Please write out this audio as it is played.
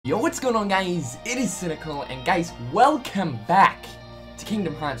What's going on, guys? It is Cynical, and guys, welcome back to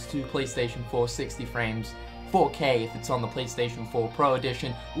Kingdom Hearts 2 PlayStation 4 60 frames 4K if it's on the PlayStation 4 Pro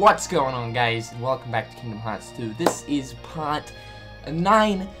Edition. What's going on, guys? And welcome back to Kingdom Hearts 2. This is part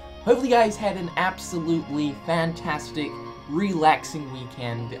 9. Hopefully you guys had an absolutely fantastic, relaxing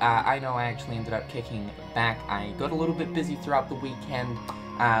weekend. I know I actually ended up kicking back. I got a little bit busy throughout the weekend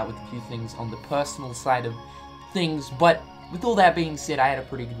with a few things on the personal side of things, but with all that being said, I had a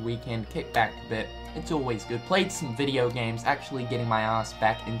pretty good weekend, kicked back a bit. It's always good. Played some video games, actually getting my ass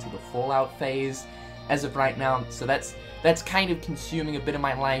back into the Fallout phase as of right now, so that's kind of consuming a bit of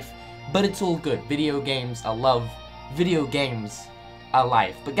my life, but it's all good. Video games, I love. Video games are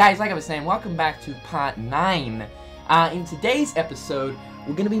life. But guys, like I was saying, welcome back to part 9. In today's episode,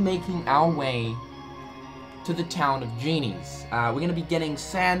 we're going to be making our way to the town of Genies. We're going to be getting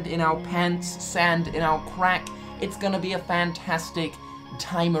sand in our pants, sand in our crack. It's gonna be a fantastic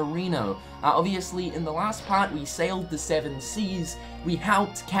time-areno. Obviously, in the last part, we sailed the 7 seas, we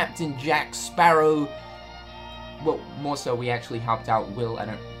helped Captain Jack Sparrow. Well, more so, we actually helped out Will. I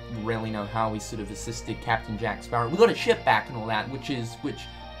don't really know how we sort of assisted Captain Jack Sparrow. We got a ship back and all that, which is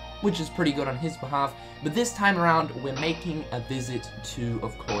pretty good on his behalf. But this time around, we're making a visit to,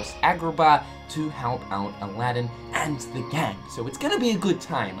 of course, Agrabah to help out Aladdin and the gang. So it's gonna be a good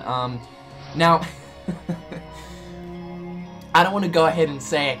time. Now... I don't want to go ahead and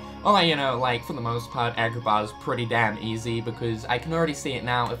say, oh, you know, like, for the most part, Agrabah is pretty damn easy, because I can already see it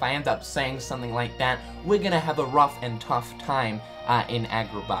now. If I end up saying something like that, we're gonna have a rough and tough time in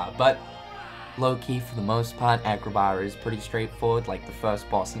Agrabah. But, low-key, for the most part, Agrabah is pretty straightforward. Like, the first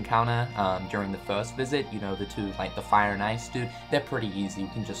boss encounter during the first visit, you know, the two, like, the fire and ice dude, they're pretty easy. You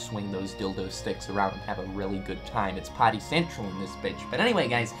can just swing those dildo sticks around and have a really good time. It's party central in this bitch. But anyway,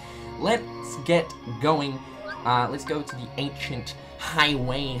 guys, let's get going. Let's go to the ancient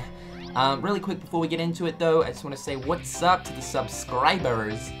highway. Really quick before we get into it, though, I just want to say what's up to the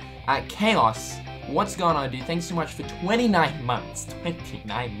subscribers. Chaos, what's going on, dude? Thanks so much for 29 months.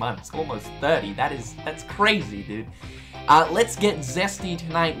 29 months, almost 30. That's crazy, dude. Let's get zesty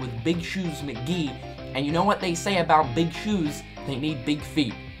tonight with Big Shoes McGee. And you know what they say about big shoes? They need big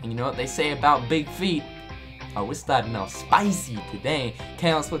feet. And you know what they say about big feet? Oh, we're starting off spicy today.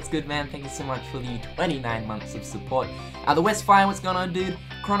 Chaos, what's good, man? Thank you so much for the 29 months of support. The Westfire, what's going on, dude?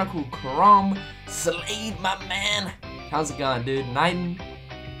 Chronicle Crom, Slade, my man. How's it going, dude? Niden,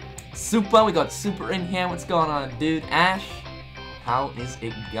 Super, we got Super in here. What's going on, dude? Ash, how is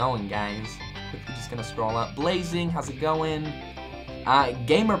it going, guys? Quickly just gonna scroll up. Blazing, how's it going?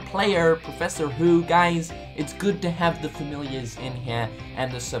 Gamer Player, Professor Who, guys, it's good to have the familiars in here,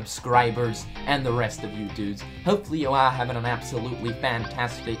 and the subscribers, and the rest of you dudes. Hopefully you are having an absolutely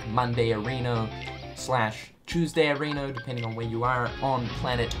fantastic Monday areno / Tuesday areno, depending on where you are on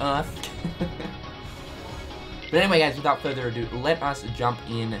planet Earth. But anyway, guys, without further ado, let us jump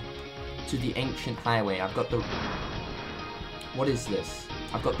in to the ancient highway. I've got the... What is this?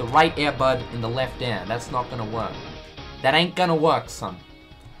 I've got the right earbud in the left ear. That's not gonna work. That ain't gonna work, son.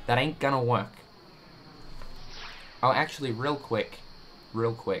 That ain't gonna work. Oh, actually, real quick.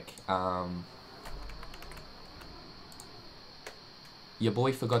 Your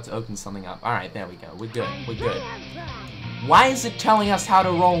boy forgot to open something up. Alright, there we go. We're good. Why is it telling us how to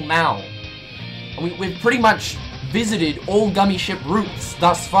roll now? We've pretty much visited all gummy ship routes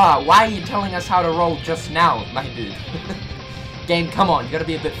thus far. Why are you telling us how to roll just now, my dude? Game, come on. You gotta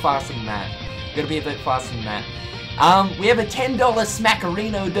be a bit faster than that. We have a $10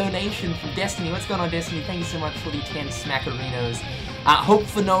 Smackarino donation from Destiny. What's going on, Destiny? Thank you so much for the 10 Smackarinos. Hope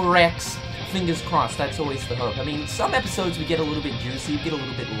for no wrecks. Fingers crossed, that's always the hope. I mean, some episodes we get a little bit juicy, we get a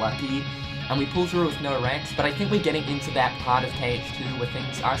little bit lucky, and we pull through with no wrecks, but I think we're getting into that part of KH2 where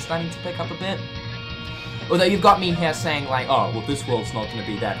things are starting to pick up a bit. Although you've got me here saying, like, oh, well, this world's not going to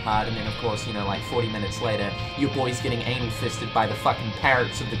be that hard, and then, of course, you know, like, 40 minutes later, your boy's getting anal-fisted by the fucking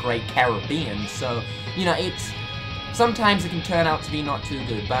pirates of the Great Caribbean, so, you know, it's... Sometimes it can turn out to be not too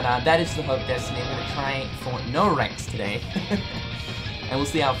good, but that is the hope, Destiny. I'm going to try for no wrecks today. And we'll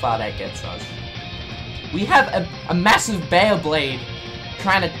see how far that gets us. We have a massive bear blade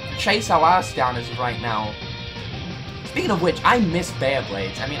trying to chase our ass down as of right now. Speaking of which, I miss bear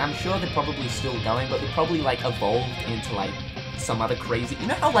blades. I mean, I'm sure they're probably still going, but they're probably, like, evolved into, like, some other crazy... You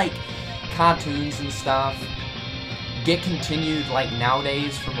know how, like, cartoons and stuff get continued, like,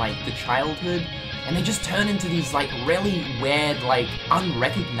 nowadays from, like, the childhood? And they just turn into these, like, really weird, like,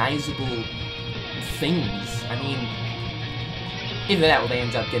 unrecognizable things. I mean, either that or they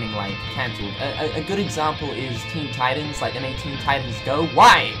end up getting, like, cancelled. A good example is Teen Titans. Like, they made Teen Titans Go.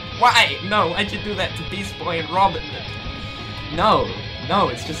 Why? No, why'd you do that to Beast Boy and Robin? No, No,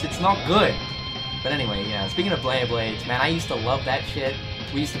 it's just, it's not good. But anyway, yeah, speaking of Blades, man, I used to love that shit.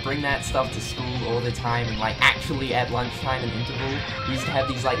 We used to bring that stuff to school all the time, and like actually at lunchtime and interval, we used to have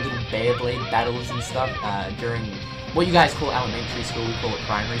these like little Beyblade battles and stuff during what you guys call elementary school, we call it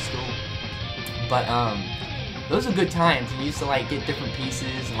primary school. But those are good times. You used to like get different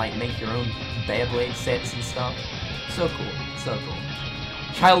pieces and like make your own Beyblade sets and stuff. So cool, so cool.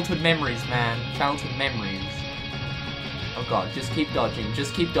 Childhood memories, man, childhood memories. Oh god, just keep dodging,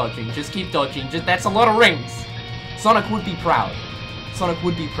 just keep dodging, just keep dodging. That's a lot of rings. Sonic would be proud. Sonic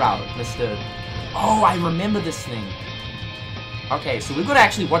would be proud, Mr. Oh, I remember this thing. Okay, so we've got to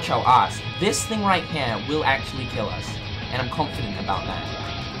actually watch our ass. This thing right here will actually kill us. And I'm confident about that.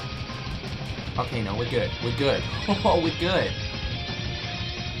 Okay, no, we're good. We're good. Oh, we're good.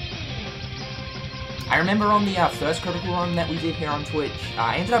 I remember on the first critical run that we did here on Twitch,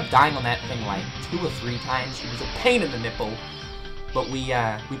 I ended up dying on that thing like 2 or 3 times. It was a pain in the nipple. But we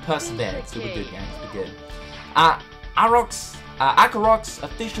persevered, so we're good, guys. We're good. Akarox,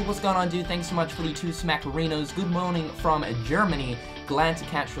 official, what's going on, dude? Thanks so much for the 2 Smackerinos. Good morning from Germany. Glad to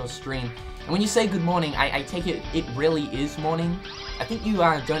catch your stream. And when you say good morning, I take it really is morning. I think you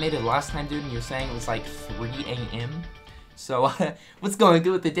donated last time, dude, and you were saying it was like 3 a.m. So, what's going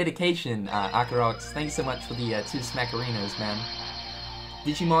good with the dedication, Akarox? Thanks so much for the 2 Smackerinos, man.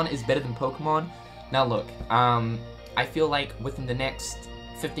 Digimon is better than Pokemon. Now look, I feel like within the next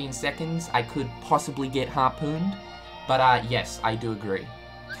 15 seconds, I could possibly get harpooned. But, yes, I do agree.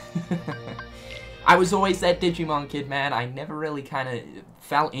 I was always that Digimon kid, man. I never really kind of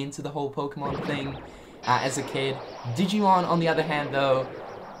fell into the whole Pokemon thing as a kid. Digimon, on the other hand, though,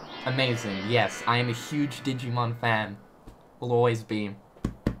 amazing. Yes, I am a huge Digimon fan. Will always be.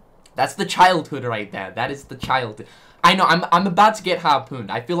 That's the childhood right there. That is the childhood. I know, I'm about to get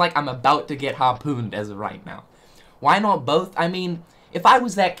harpooned. I feel like I'm about to get harpooned as of right now. Why not both? I mean, if I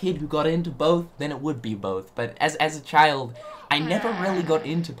was that kid who got into both, then it would be both. But as a child, I never really got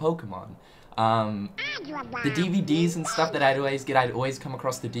into Pokemon. The DVDs and stuff that I'd always come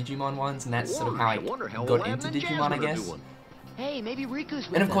across the Digimon ones, and that's sort of how I got into Digimon, I guess. Hey, maybe Riku's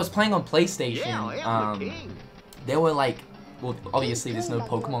with And of course, us. playing on PlayStation, there were like, well, obviously there's no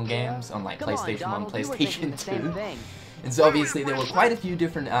Pokemon games on like PlayStation 1, PlayStation 2. And so obviously there were quite a few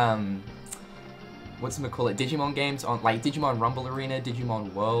different, whatchamacallit, Digimon games on, like Digimon Rumble Arena,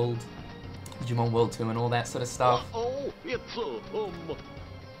 Digimon World 2 and all that sort of stuff. It's a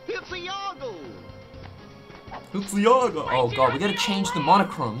Yago. It's Yaga! Oh god, we gotta change the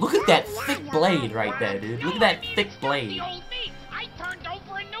monochrome. Look at that thick blade right there, dude. Look at that thick blade.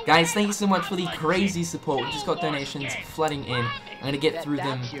 Guys, thank you so much for the crazy support. We just got donations flooding in. I'm gonna get through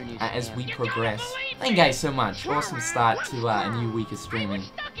them as we progress. Thank you guys so much. Awesome start to a new week of streaming.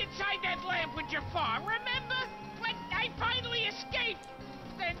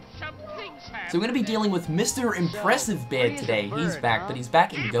 So we're gonna be dealing with Mr. Impressive Bear today. He's back, but he's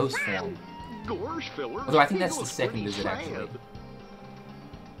back in ghost form. Although I think that's the second visit, actually.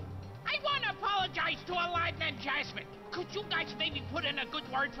 I want to apologize to Alive and Jasmine. Could you guys maybe put in a good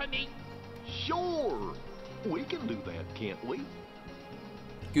word for me? Sure. We can do that, can't we?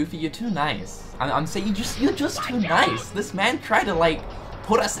 Goofy, you're too nice. I'm saying you're just too nice. This man tried to like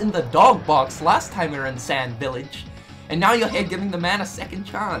put us in the dog box last time we were in Sand Village, and now you're here giving the man a second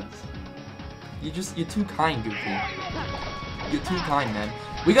chance. You're too kind, Goofy. You're too kind, man.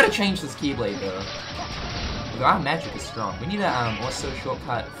 We gotta change this Keyblade though. Our magic is strong. We need to also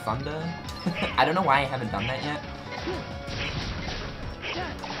shortcut Thunder. I don't know why I haven't done that yet.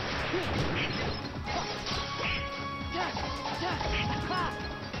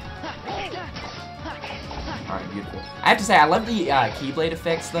 Alright, beautiful. I have to say, I love the Keyblade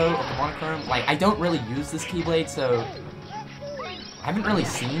effects though of the monochrome. Like, I don't really use this Keyblade, so I haven't really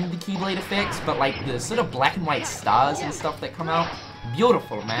seen the Keyblade effects, but like the sort of black and white stars and stuff that come out,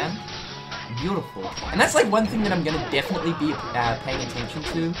 beautiful, man. Beautiful. And that's like one thing that I'm gonna definitely be paying attention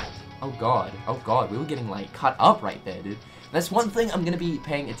to. Oh god, we were getting like cut up right there, dude. That's one thing I'm gonna be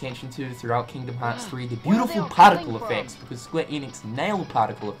paying attention to throughout Kingdom Hearts 3, the beautiful particle effects, because Square Enix nailed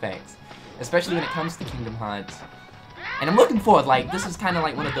particle effects, especially when it comes to Kingdom Hearts. And I'm looking forward, like, this is kind of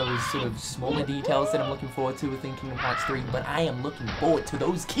like one of those sort of smaller details that I'm looking forward to within Kingdom Hearts 3, but I am looking forward to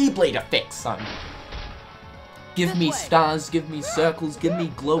those Keyblade effects, son. Give me stars, give me circles, give me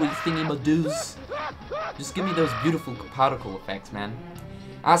glowy thingy-madoos. Just give me those beautiful particle effects, man.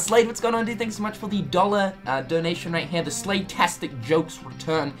 Slade, what's going on, dude? Thanks so much for the $1 donation right here. The Slade-tastic jokes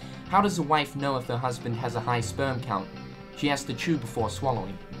return. How does a wife know if her husband has a high sperm count? She has to chew before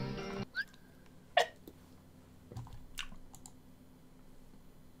swallowing.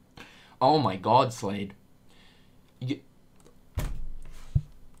 Oh my god, Slade.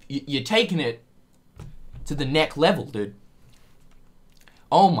 you're taking it to the next level, dude.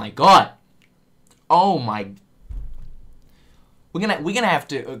 Oh my god. Oh my. We're gonna have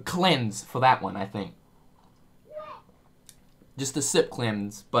to cleanse for that one, I think. Just a sip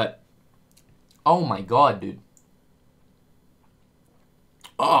cleanse, but oh my god, dude.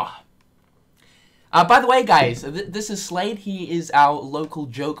 Oh. By the way, guys, this is Slade. He is our local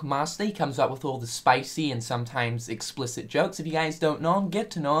joke master. He comes up with all the spicy and sometimes explicit jokes. If you guys don't know him, get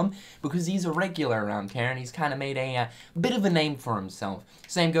to know him, because he's a regular around here, and he's kind of made a bit of a name for himself.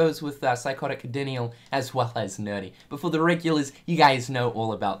 Same goes with Psychotic Denial, as well as Nerdy. But for the regulars, you guys know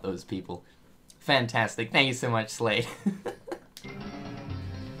all about those people. Fantastic. Thank you so much, Slade.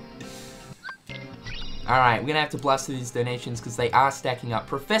 Alright, we're gonna have to blast through these donations because they are stacking up.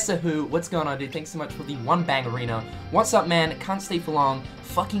 Professor Who, what's going on, dude? Thanks so much for the one bangerino. What's up, man? Can't stay for long.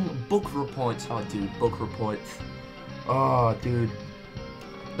 Fucking book reports. Oh, dude, book reports. Oh, dude.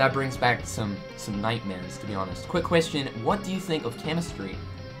 That brings back some nightmares, to be honest. Quick question, what do you think of chemistry?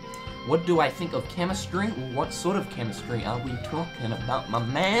 What do I think of chemistry? What sort of chemistry are we talking about, my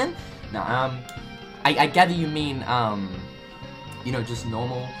man? Nah, I gather you mean, you know, just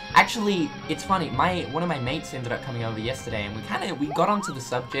normal. Actually, it's funny, one of my mates ended up coming over yesterday, and we got onto the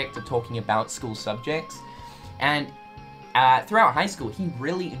subject of talking about school subjects, and throughout high school, he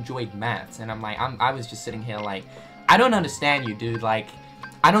really enjoyed maths, and I was just sitting here like, I don't understand you, dude. Like,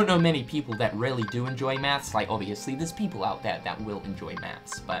 I don't know many people that really do enjoy maths. Like, obviously, there's people out there that will enjoy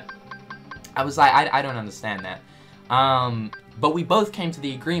maths, but I was like, I don't understand that. But we both came to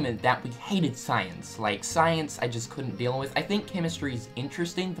the agreement that we hated science. Like, science I just couldn't deal with. I think chemistry is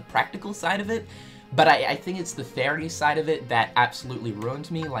interesting, the practical side of it, but I think it's the theory side of it that absolutely ruined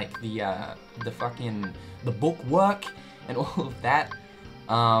me, like the book work and all of that.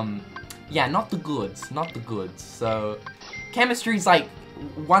 Yeah, not the goods. So, chemistry's like,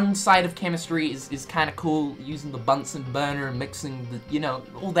 one side of chemistry is kind of cool, using the Bunsen burner and mixing the, you know,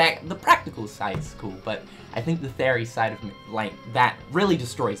 all that. The practical side's cool, but I think the theory side of me, like, that really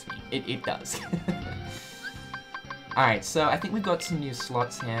destroys me. It does. Alright, so I think we've got some new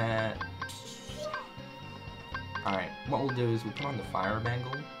slots here. Alright, what we'll do is we'll put on the fire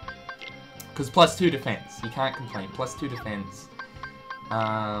bangle. Because +2 defense. You can't complain. +2 defense.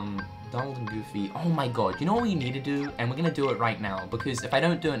 Donald and Goofy. Oh my god, you know what we need to do? And we're gonna do it right now, because if I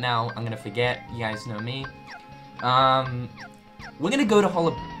don't do it now, I'm gonna forget. You guys know me. We're gonna go to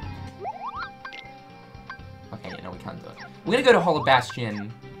Okay, no, we can't do it. We're gonna go to Hollow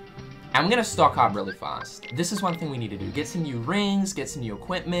Bastion, and we're gonna stock up really fast. This is one thing we need to do. Get some new rings, get some new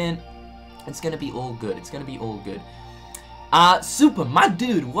equipment. It's gonna be all good. It's gonna be all good. Super, my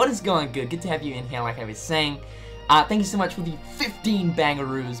dude, what is going good? Good to have you in here, like I was saying. Thank you so much for the 15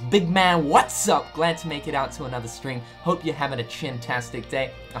 bangaroos. Big man, what's up? Glad to make it out to another stream. Hope you're having a chin-tastic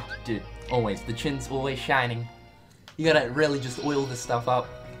day. Oh, dude, always. The chin's always shining. You gotta really just oil this stuff up.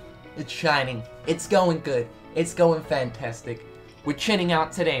 It's shining. It's going good. It's going fantastic. We're chinning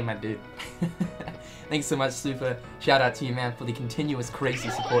out today, my dude. Thanks so much, Super. Shout out to you, man, for the continuous crazy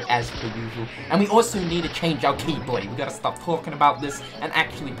support as per usual. And we also need to change our keyblade. We gotta stop talking about this and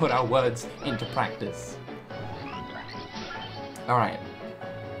actually put our words into practice. Alright.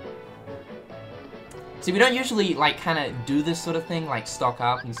 See, we don't usually, like, kind of do this sort of thing, like, stock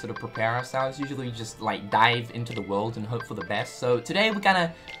up and sort of prepare ourselves. Usually we just, like, dive into the world and hope for the best. So today we're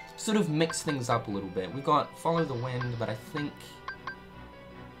gonna sort of mix things up a little bit. We've got Follow the Wind, but I think...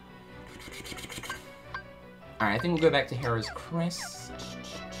 Alright, I think we'll go back to Hero's Crest.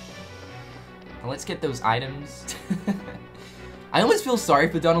 And let's get those items. I almost feel sorry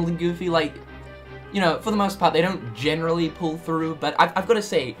for Donald and Goofy, like... You know, for the most part, they don't generally pull through, but I've got to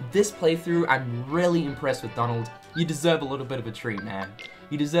say, this playthrough, I'm really impressed with Donald. You deserve a little bit of a treat, man.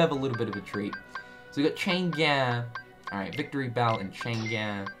 You deserve a little bit of a treat. So we got Chain Gang. Alright, Victory Bell and Chain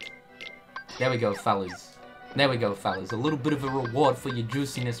Gang. There we go, fellas. There we go, fellas. A little bit of a reward for your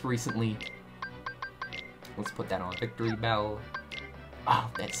juiciness recently. Let's put that on. Victory Bell.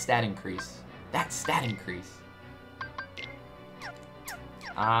 Oh, that stat increase. That stat increase.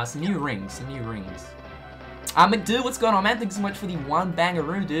 Some new rings, dude, what's going on, man? Thanks so much for the one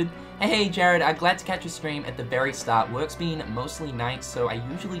bangaroo, dude. Hey, Jared, I'm glad to catch your stream at the very start. Work's been mostly nights, so I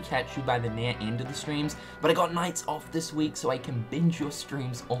usually catch you by the near end of the streams, but I got nights off this week, so I can binge your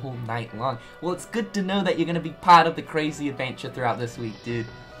streams all night long. Well, it's good to know that you're gonna be part of the crazy adventure throughout this week, dude.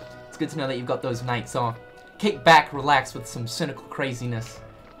 It's good to know that you've got those nights off. Kick back, relax with some cynical craziness.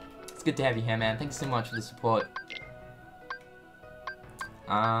 It's good to have you here, man. Thanks so much for the support.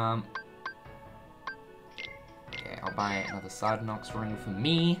 Yeah, I'll buy another Sardinox ring for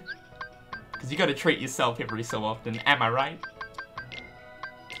me. Because you gotta treat yourself every so often, am I right?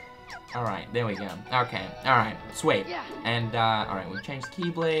 Alright, there we go. Okay, alright, sweet. Yeah. And, alright, we've changed the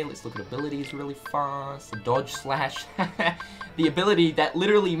Keyblade. Let's look at abilities really fast. The dodge slash. The ability that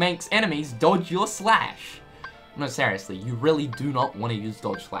literally makes enemies dodge your slash. No, seriously, you really do not want to use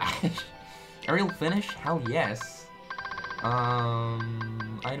dodge slash. Aerial finish? Hell yes.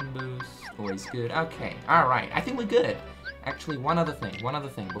 Item boost, always good. Okay, alright, I think we're good. Actually, one other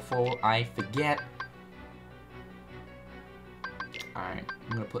thing before I forget. Alright,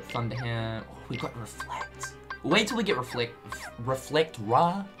 I'm gonna put Thunder here. Oh, we got Reflect. Wait till we get Reflect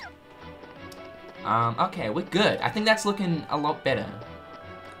Raw. Okay, we're good. I think that's looking a lot better.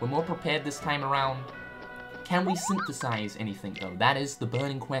 We're more prepared this time around. Can we synthesize anything, though? That is the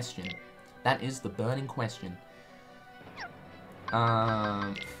burning question. That is the burning question.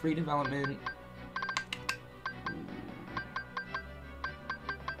 Free development.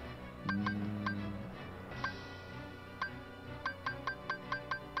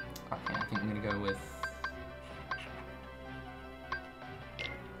 Okay, I think I'm gonna go with...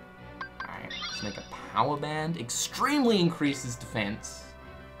 Alright, let's make a power band. Extremely increases defense.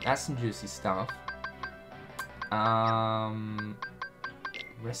 That's some juicy stuff.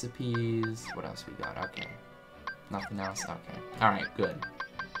 Recipes. What else we got? Okay. Nothing else? Okay. Alright, good.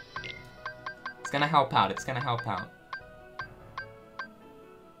 It's gonna help out. It's gonna help out.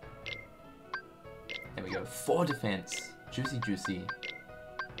 There we go. 4 defense. Juicy, juicy.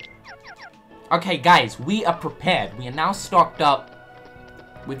 Okay, guys, we are prepared. We are now stocked up.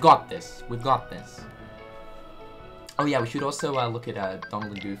 We've got this. We've got this. Oh yeah, we should also look at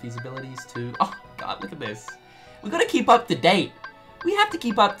Donald and Goofy's abilities too. Oh god, look at this. We gotta keep up to date. We have to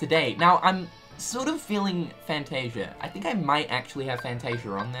keep up to date. Now, I'm sort of feeling Fantasia. I think I might actually have Fantasia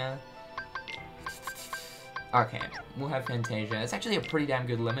on there. Okay, we'll have Fantasia. It's actually a pretty damn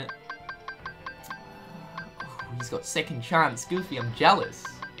good limit. Oh, he's got second chance. Goofy, I'm jealous.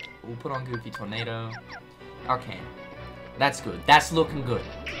 We'll put on Goofy Tornado. Okay, that's good. That's looking good.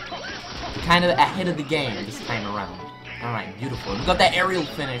 We're kind of ahead of the game this time around. Alright, beautiful. We got that aerial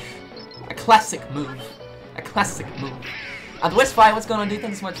finish. A classic move. A classic move. The West Fire, what's going on, dude?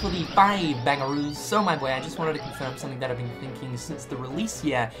 Thanks so much for the 5 bangaroos. So, my boy, I just wanted to confirm something that I've been thinking since the release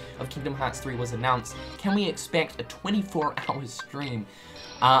year of Kingdom Hearts 3 was announced. Can we expect a 24-hour stream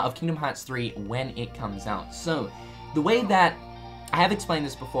of Kingdom Hearts 3 when it comes out? So, the way that... I have explained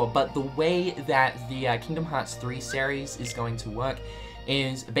this before, but the way that the Kingdom Hearts 3 series is going to work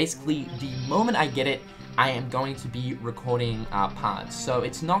is basically the moment I get it, I am going to be recording parts. So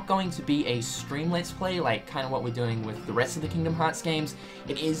it's not going to be a stream let's play like kind of what we're doing with the rest of the Kingdom Hearts games.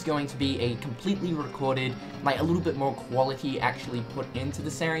 It is going to be a completely recorded, like a little bit more quality actually put into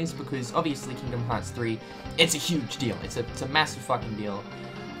the series, because obviously Kingdom Hearts 3, it's a huge deal. It's a massive fucking deal.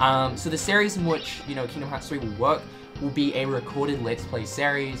 So the series in which, you know, Kingdom Hearts 3 will work will be a recorded Let's Play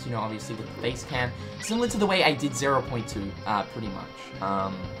series, you know, obviously with the face cam, similar to the way I did 0.2, pretty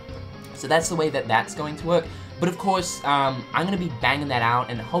much. So that's the way that that's going to work. But of course, I'm going to be banging that out,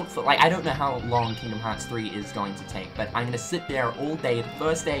 and hopefully, like, I don't know how long Kingdom Hearts 3 is going to take, but I'm going to sit there all day, the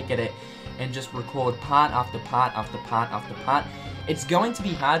first day I get it, and just record part after part after part after part. It's going to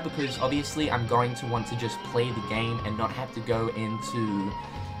be hard because obviously I'm going to want to just play the game and not have to go into,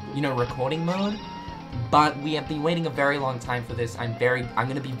 you know, recording mode. But we have been waiting a very long time for this. I'm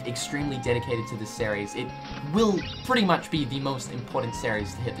going to be extremely dedicated to this series. It will pretty much be the most important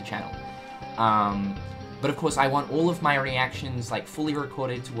series to hit the channel. But of course, I want all of my reactions like fully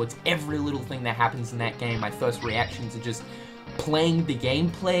recorded towards every little thing that happens in that game. My first reactions are just playing the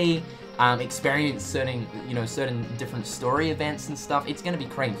gameplay, experience certain different story events and stuff. It's going to be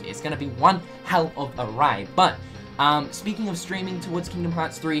crazy. It's going to be one hell of a ride. But speaking of streaming towards Kingdom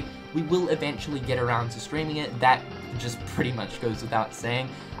Hearts 3, we will eventually get around to streaming it. That just pretty much goes without saying.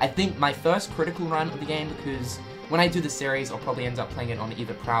 I think my first critical run of the game, because when I do the series, I'll probably end up playing it on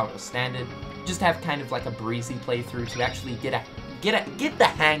either Proud or Standard. Just have kind of like a breezy playthrough to actually get the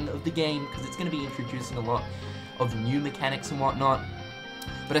hang of the game, because it's going to be introducing a lot of new mechanics and whatnot.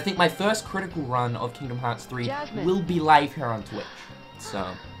 But I think my first critical run of Kingdom Hearts 3 Jasmine. will be live here on Twitch. So,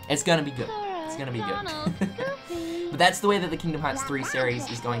 it's going to be good. It's going to be good. But that's the way that the Kingdom Hearts 3 series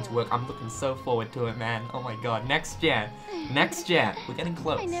is going to work. I'm looking so forward to it, man. Oh my god. Next gen. Next gen. We're getting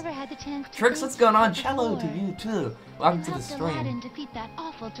close. I never had the chance to Trix, face what's going on? you Cello to before. you too. Welcome to the Helped Aladdin stream. defeat that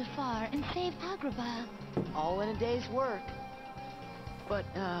awful Jafar and save Agrabah. All in a day's work. But,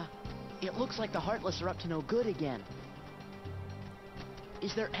 it looks like the Heartless are up to no good again.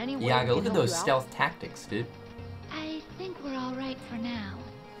 Is there any way Yeah, we go can look at help those you out? stealth tactics, dude. I think we're all right for now.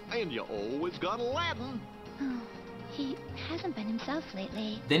 And you always got Aladdin. Oh, he hasn't been himself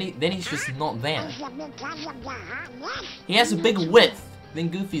lately. Then he's just not there. He has a big width. then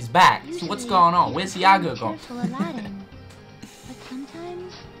Goofy's back. So what's going on? Where's Iago gone? Aladdin, but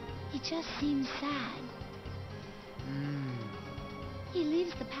sometimes he just seems sad. He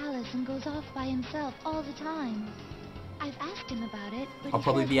leaves the palace and goes off by himself all the time. I've asked him about it, but I'll he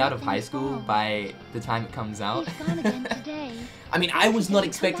probably says be out of high nothing's school wrong. by the time it comes out. He's gone again today. I mean, I was not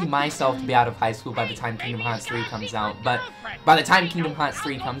expecting myself to be out of high school by the time Kingdom Hearts 3 comes out, but by the time Kingdom Hearts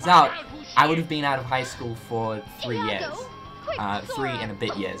 3 comes out, I would have been out of high school for 3 years. 3 and a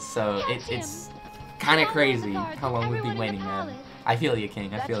bit years, so it's kind of crazy how long we've been waiting, man. I feel you,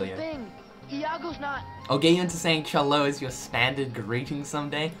 King, I feel you. Iago's not... I'll get you into saying Cholo is your standard greeting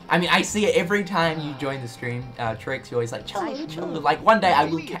someday. I mean, I see it every time you join the stream, Trix, you're always like, Cholo, Cholo. Like, one day I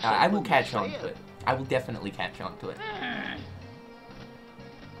will catch on to it. I will definitely catch on to it.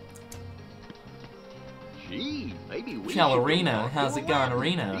 Gee, maybe we Chalo should Reno, go how's it going,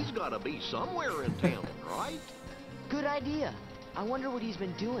 Reno? He's gotta be somewhere in town, right? Good idea. I wonder what he's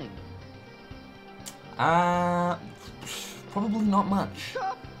been doing. Probably not much.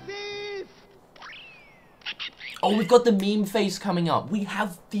 Oh, we've got the meme face coming up. We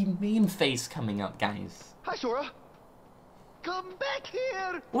have the meme face coming up, guys. Hi, Sora. Come back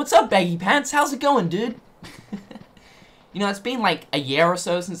here. What's up, Baggy Pants? How's it going, dude? You know, it's been like a year or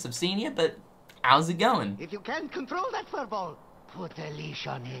so since I've seen you, but how's it going? If you can't control that furball, put a leash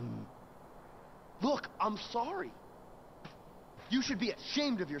on him. Look, I'm sorry. You should be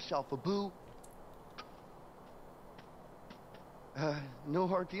ashamed of yourself, Abu. No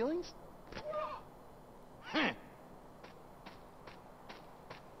hard feelings?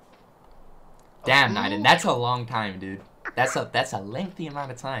 Damn, Naiden, that's a long time, dude. That's a lengthy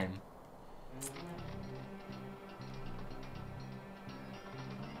amount of time.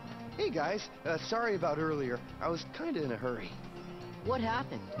 Hey guys, sorry about earlier. I was kinda in a hurry. What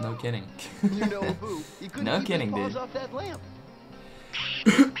happened? No kidding. You know, Abu, he couldn't No keep kidding, his paws dude. off that lamp.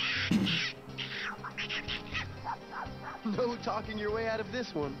 No talking your way out of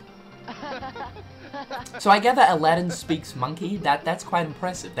this one. So I get that Aladdin speaks monkey. That's quite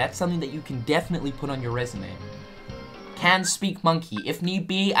impressive. That's something that you can definitely put on your resume. Can speak monkey. If need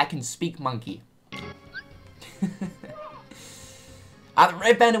be, I can speak monkey. The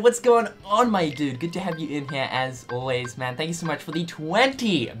Red Bandit, what's going on, my dude? Good to have you in here as always, man. Thank you so much for the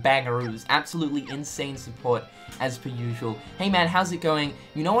 20 bangaroos. Absolutely insane support as per usual. Hey man, how's it going?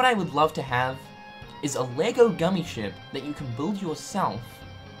 You know what I would love to have is a Lego gummy ship that you can build yourself.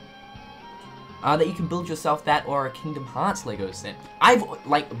 That or a Kingdom Hearts Lego set.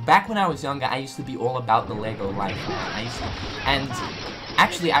 Back when I was younger, I used to be all about the Lego life. And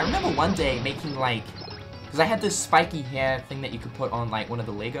actually, I remember one day making because I had this spiky hair thing that you could put on one of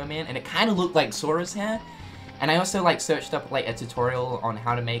the Lego men, and it kind of looked like Sora's hair. And I also searched up a tutorial on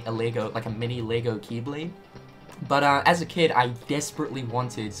how to make a Lego, a mini Lego Keyblade. But as a kid, I desperately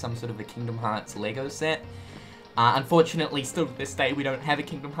wanted some sort of a Kingdom Hearts Lego set. Unfortunately, still to this day, we don't have a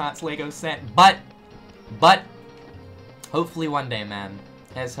Kingdom Hearts Lego set, but hopefully one day, man.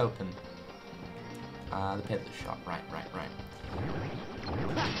 Here's hoping. The peddler shop, right.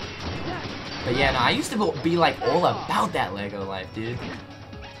 But yeah, no, I used to be all about that Lego life, dude.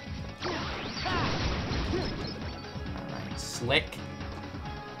 Alright, slick.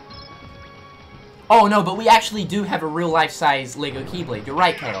 Oh no, but we actually do have a real life-size Lego Keyblade. You're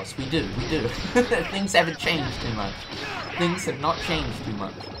right, Chaos. We do. Things haven't changed too much. Things have not changed too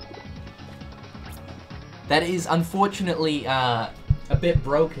much. That is unfortunately a bit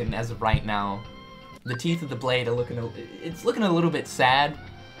broken as of right now. The teeth of the blade are looking a little bit sad.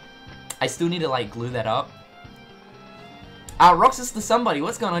 I still need to glue that up. Roxas the Somebody,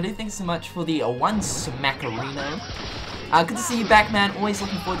 what's going on, dude? Thanks so much for the one smackerino. Good to see you back, man. Always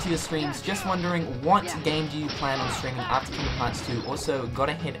looking forward to your streams. Just wondering, what game do you plan on streaming after Kingdom Hearts 2? Also,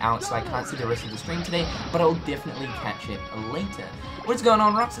 gotta head out, so I can't see the rest of the stream today, but I'll definitely catch it later. What's going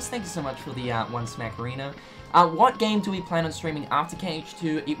on, Roxas? Thank you so much for the one smackerino. What game do we plan on streaming after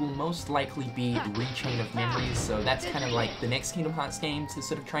KH2? It will most likely be Rechain of Memories, so that's kind of the next Kingdom Hearts game to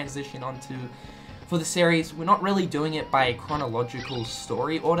sort of transition onto for the series. We're not really doing it by chronological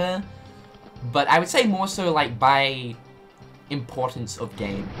story order, but I would say more so by importance of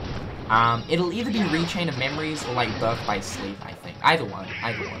game. It'll either be Rechain of Memories or Birth by Sleep, I think. Either one.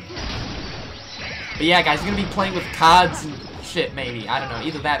 But yeah, guys, we're gonna be playing with cards and shit, maybe. I don't know,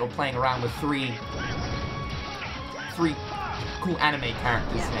 either that or playing around with three cool anime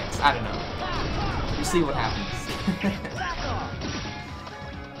characters next. I don't know. We'll see what happens.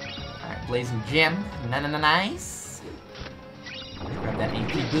 Alright, Blazing Gem. Nice. Grab that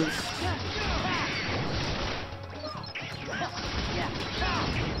AP boost.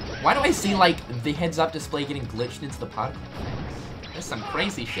 Why do I see, the heads-up display getting glitched into the particle effects? There's some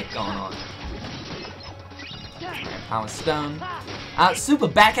crazy shit going on. Power Stone. Super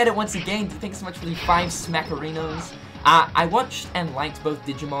back at it once again. Thanks so much for the 5 Smackerinos. I watched and liked both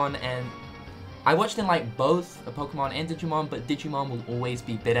Digimon and... I watched and liked both Pokemon and Digimon, but Digimon will always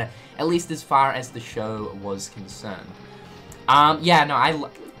be better, at least as far as the show was concerned. Yeah, no, I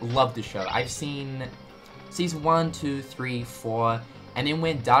love the show. I've seen Season 1, 2, 3, 4, and then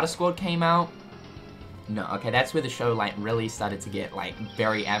when Data Squad came out, no, okay, that's where the show, like, really started to get, like,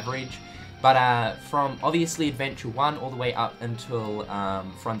 very average. But, from, obviously, Adventure 1 all the way up until,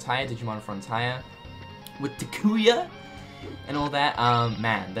 Frontier, Digimon Frontier, with Takuya and all that,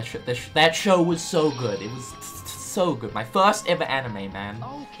 man, that show was so good. It was so good. My first ever anime, man.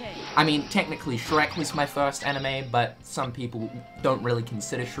 Okay. I mean, technically, Shrek was my first anime, but some people don't really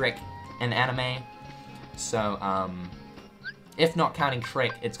consider Shrek an anime. So, if not counting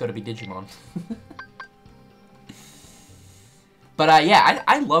Shrek, it's got to be Digimon. But, yeah,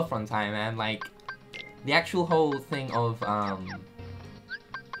 I love Frontier, man. Like, the actual whole thing of,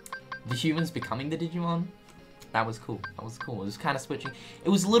 the humans becoming the Digimon, that was cool. That was cool. It was kind of switching. It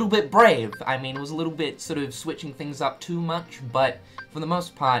was a little bit brave. I mean, it was a little bit sort of switching things up too much, but for the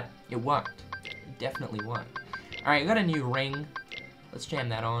most part, it worked. It definitely worked. Alright, we got a new ring. Let's jam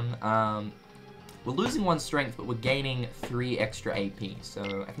that on. We're losing 1 strength, but we're gaining 3 extra AP,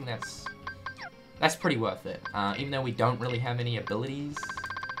 so I think that's pretty worth it. Even though we don't really have any abilities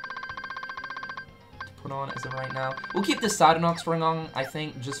to put on as of right now. We'll keep the Psydanox ring on, I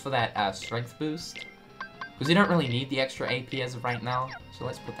think, just for that strength boost. Because we don't really need the extra AP as of right now, so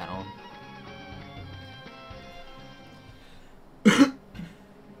let's put that on.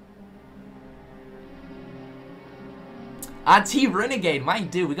 T-Renegade, my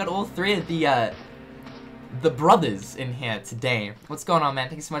dude, we got all 3 of the brothers in here today. What's going on, man?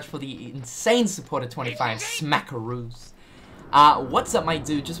 Thank you so much for the insane support of 25 smackaroos. What's up, my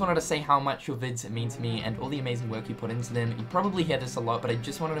dude? Just wanted to say how much your vids mean to me and all the amazing work you put into them. You probably hear this a lot, but I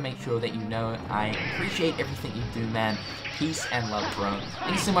just wanted to make sure that you know I appreciate everything you do, man. Peace and love, bro.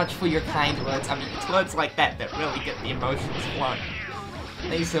 Thank you so much for your kind words. I mean, it's words like that that really get the emotions flowing.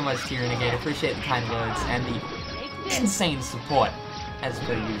 Thank you so much, T-Renegade. Appreciate the kind words and the insane support, as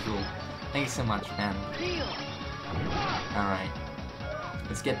per usual. Thank you so much, man. Alright.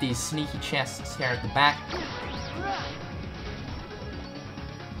 Let's get these sneaky chests here at the back.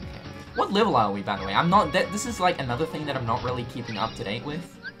 What level are we, by the way? I'm not... This is, like, another thing that I'm not really keeping up to date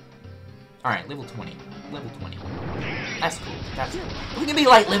with. Alright, level 20. Level 20. That's cool. That's cool. We're gonna be,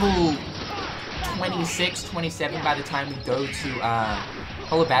 like, level 26, 27 by the time we go to,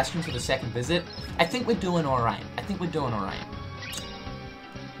 Hollow Bastion for the second visit. I think we're doing alright. I think we're doing alright.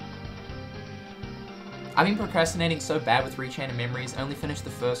 I've been procrastinating so bad with Rechain of Memories, only finished the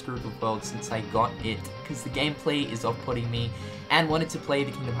first group of worlds since I got it, because the gameplay is off-putting me, and wanted to play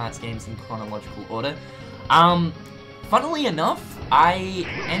the Kingdom Hearts games in chronological order. Funnily enough, I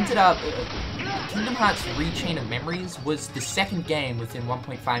ended up... Kingdom Hearts Rechain of Memories was the second game within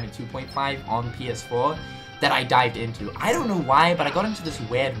 1.5 and 2.5 on PS4 that I dived into. I don't know why, but I got into this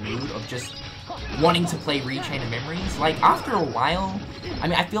weird mood of just wanting to play Rechain of Memories. Like, after a while, I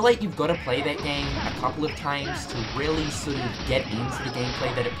mean, I feel like you've got to play that game a couple of times to really sort of get into the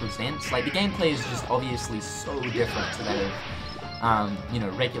gameplay that it presents. Like, the gameplay is just obviously so different to that of, you know,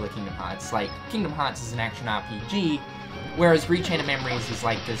 regular Kingdom Hearts. Like, Kingdom Hearts is an action RPG, whereas Rechain of Memories is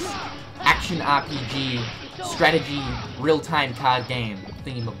like this action RPG, strategy, real-time card game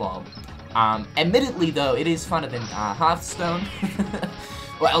thingamabob. Admittedly, though, it is funner than Hearthstone.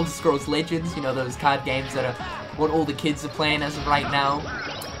 Or Elder Scrolls Legends, you know, those card games that are what all the kids are playing as of right now.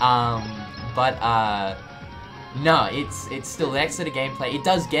 No, it's still that sort of gameplay. It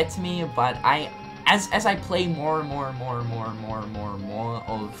does get to me, but as I play more and more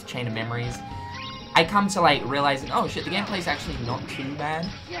of Chain of Memories, I come to, like, realizing, oh shit, the gameplay is actually not too bad.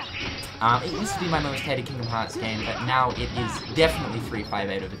 It used to be my most hated Kingdom Hearts game, but now it is definitely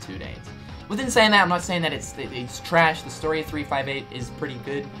 358 over 2 days. Within saying that, I'm not saying that it's trash. The story of 358 is pretty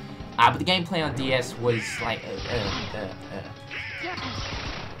good, but the gameplay on DS was like,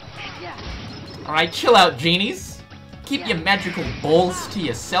 Alright, chill out, genies. Keep your magical balls to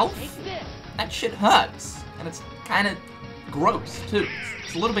yourself. That shit hurts, and it's kind of gross too.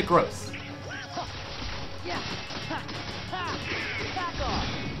 It's a little bit gross.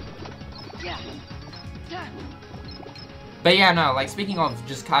 But yeah, no, like, speaking of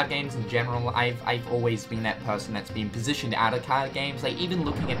just card games in general, I've always been that person that's been positioned out of card games. Like, even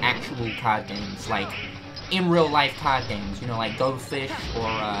looking at actual card games, like, in real life card games, you know, like Go Fish or,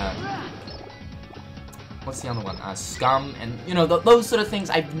 what's the other one? Scum, and, you know, those sort of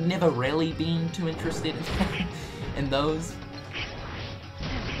things, I've never really been too interested in those.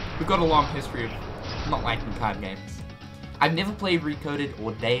 we've got a long history of not liking card games. I've never played Recoded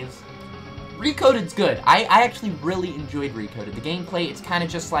or Days. Recoded's good. I actually really enjoyed Recoded. The gameplay, it's kind of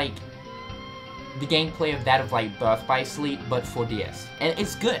just like the gameplay of that of like Birth by Sleep, but for DS. And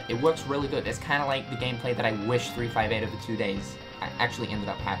it's good. It works really good. It's kind of like the gameplay that I wish 358 over 2 days actually ended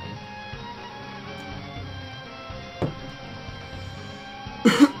up having.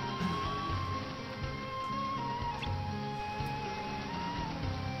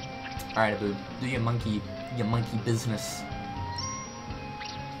 Alright, Abu, do your monkey business.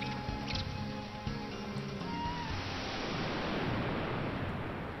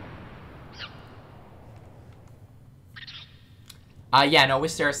 Yeah, no, we're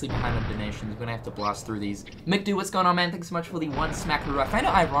seriously behind on donations. We're gonna have to blast through these. Mick, dude, what's going on, man? Thanks so much for the one smackaroo. I find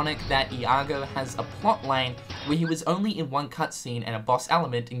it ironic that Iago has a plot line where he was only in one cutscene and a boss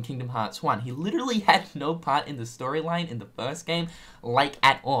element in Kingdom Hearts 1. He literally had no part in the storyline in the first game, like,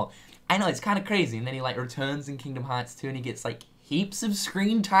 at all. I know, it's kind of crazy, and then he, like, returns in Kingdom Hearts 2, and he gets, like, heaps of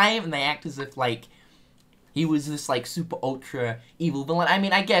screen time, and they act as if, like, he was this, like, super ultra evil villain. I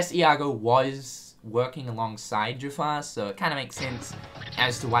mean, I guess Iago was working alongside Jafar, so it kind of makes sense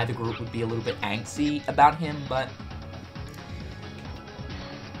as to why the group would be a little bit angsty about him, but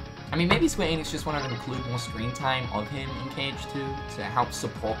I mean, maybe Square Enix just wanted to include more screen time of him in KH2 to help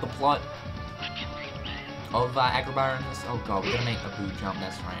support the plot of Agrabah in this. Oh god, we're gonna make Abu jump,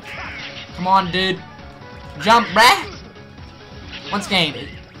 that's right. Come on, dude! Jump, bruh! Once again,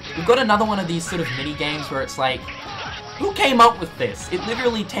 we've got another one of these sort of mini-games where it's like, who came up with this? It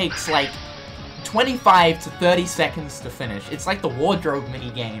literally takes, like, 25 to 30 seconds to finish. It's like the wardrobe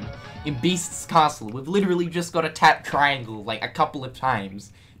minigame in Beast's Castle. We've literally just got to tap triangle like a couple of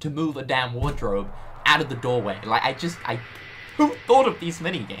times to move a damn wardrobe out of the doorway. Like, who thought of these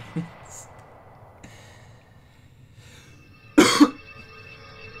minigames?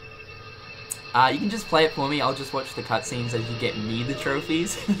 You can just play it for me. I'll just watch the cutscenes as you get me the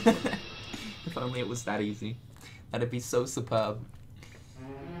trophies. If only it was that easy. That'd be so superb.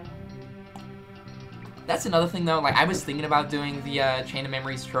 That's another thing though, like I was thinking about doing the Chain of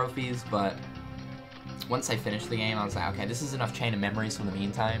Memories trophies, but once I finished the game I was like, okay, this is enough Chain of Memories for the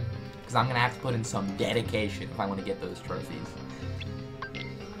meantime, because I'm gonna have to put in some dedication if I want to get those trophies.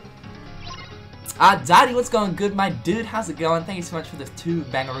 Daddy, what's going good, my dude? How's it going? Thank you so much for the 2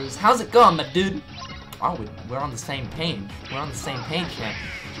 bangaroos. How's it going, my dude? Oh, we're on the same page. We're on the same page, man.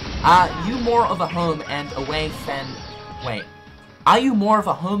 You more of a home and away fan... Wait. Are you more of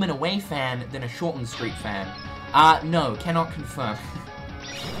a home and away fan than a Shorten Street fan? No, cannot confirm.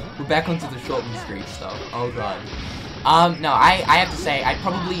 We're back onto the Shorten Street stuff. Oh god. No, I have to say, I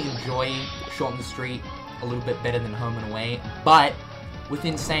probably enjoy Shorten Street a little bit better than Home and Away, but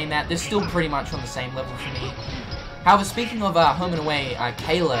within saying that, they're still pretty much on the same level for me. However, speaking of Home and Away,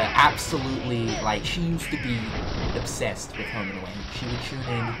 Kayla absolutely, like, she used to be obsessed with Home and Away. She would tune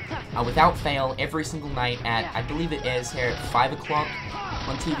in without fail every single night at, I believe it airs here at 5 o'clock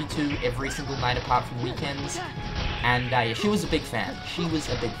on TV2 every single night apart from weekends. And yeah, she was a big fan. She was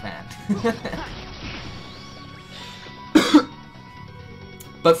a big fan.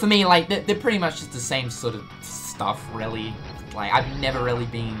 But for me, like, they're pretty much just the same sort of stuff, really. Like, I've never really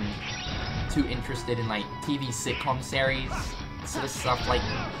been too interested in, like, TV sitcom series sort of stuff. Like,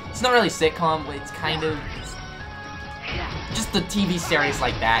 it's not really sitcom, but it's kind of... just the TV series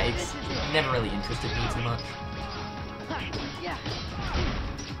like that, it's never really interested me too much.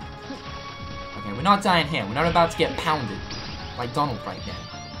 Okay, we're not dying here. We're not about to get pounded. Like Donald right now.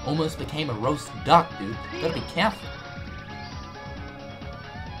 Almost became a roast duck, dude. Gotta be careful.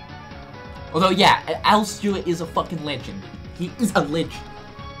 Although, yeah, Al Stewart is a fucking legend. He is a legend.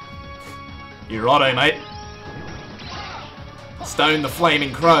 You're righto, mate. Stone the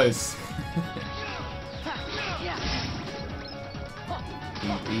flaming crows.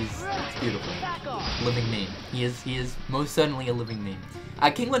 He's beautiful. Living meme. He is most certainly a living meme.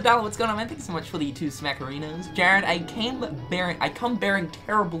 King Ladala, what's going on, man? Thank you so much for the 2 smackarinos. Jared, I come bearing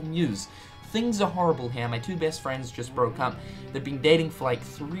terrible news. Things are horrible here. My 2 best friends just broke up. They've been dating for like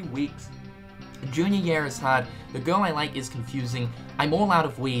 3 weeks. Junior year is hard. The girl I like is confusing. I'm all out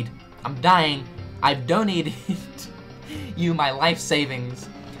of weed. I'm dying. I've donated you my life savings.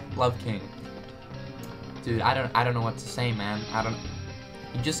 Love, King. Dude, I don't know what to say, man.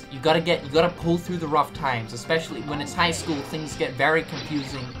 You gotta pull through the rough times, especially when it's high school. Things get very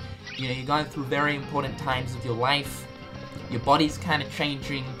confusing. You know, you're going through very important times of your life. Your body's kind of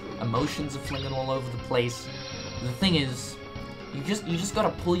changing. Emotions are flinging all over the place. The thing is, you just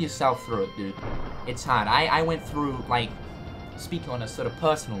gotta pull yourself through it, dude. It's hard. I went through, like, speaking on a sort of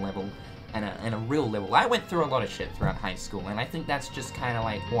personal level, in a real level. I went through a lot of shit throughout high school, and I think that's just kind of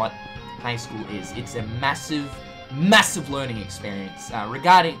like what high school is. It's a massive learning experience.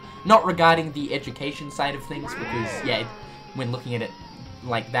 Not regarding the education side of things, because yeah, when looking at it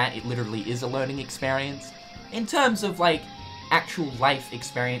like that, it literally is a learning experience. In terms of like actual life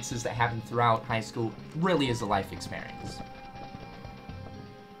experiences that happen throughout high school, really is a life experience.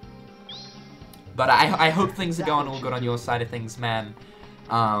 But I hope things are going all good on your side of things, man.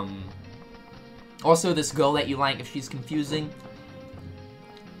 Also, this girl that you like, if she's confusing,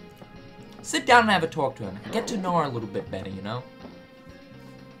 sit down and have a talk to her. Get to know her a little bit better, you know?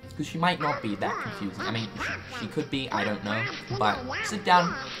 Because she might not be that confusing. I mean, she could be, I don't know. But sit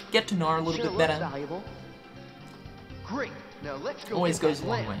down, get to know her a little bit better. Great. Now let's go. Always goes a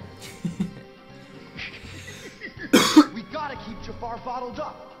long way. We gotta keep Jafar bottled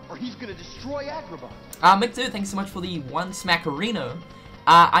up, or he's gonna destroy Agrabah. McDo, thanks so much for the one smackerino.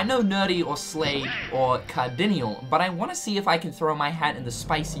 I know Nerdy or Slade or Cardinial, but I want to see if I can throw my hat in the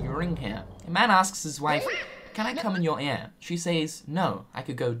spicy ring here. A man asks his wife, "Can I come in your ear?" She says, "No, I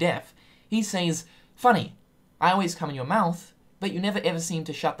could go deaf." He says, "Funny, I always come in your mouth, but you never ever seem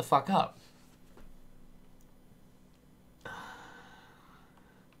to shut the fuck up."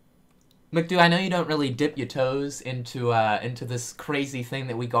 McDo, I know you don't really dip your toes into this crazy thing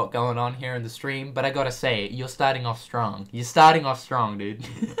that we got going on here in the stream, but I gotta say, you're starting off strong. You're starting off strong, dude.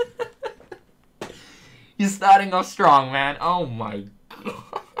 You're starting off strong, man. Oh my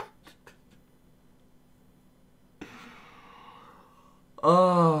god.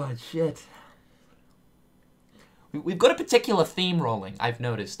 Oh, shit. We've got a particular theme rolling, I've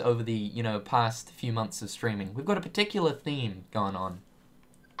noticed, over the, you know, past few months of streaming. We've got a particular theme going on.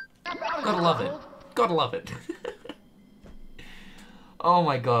 Gotta love it. Gotta love it. Oh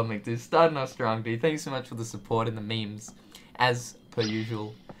my god, Mick, dude. Starting off strong, dude. Thanks so much for the support and the memes, as per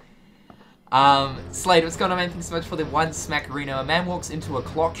usual. Slade, what's going on, man? Thanks so much for the one smackerino. A man walks into a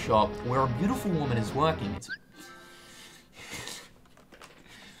clock shop where a beautiful woman is working.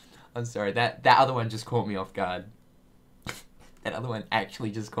 I'm sorry, that other one just caught me off guard. That other one actually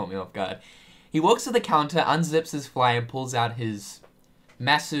just caught me off guard. He walks to the counter, unzips his flyer, and pulls out his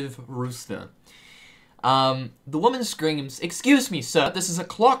massive rooster. The woman screams, "Excuse me, sir, this is a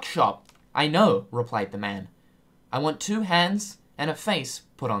clock shop." "I know," replied the man. "I want 2 hands and a face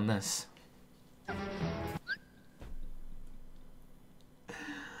put on this."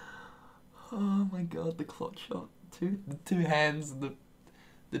 Oh my god, the clock shop. The two hands and the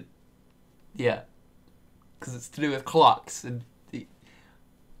yeah. Because it's to do with clocks and the...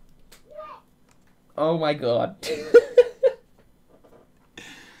 Oh my god.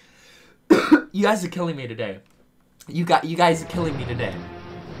 You guys are killing me today. You guys are killing me today.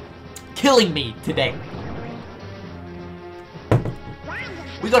 Killing me today.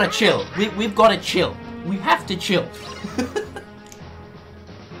 We gotta chill. We've gotta chill. We have to chill.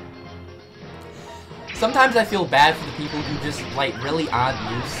 Sometimes I feel bad for the people who just, like, really aren't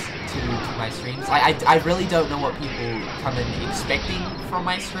used to my streams. I really don't know what people come in expecting from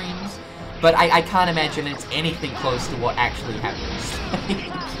my streams, but I can't imagine it's anything close to what actually happens.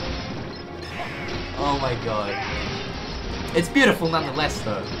 Oh my god. It's beautiful nonetheless,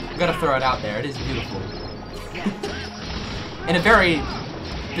 though. I've gotta throw it out there. It is beautiful. In a very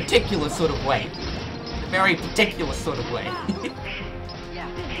particular sort of way. In a very particular sort of way.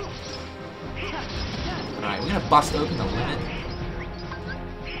 Alright, we're gonna bust open the limit.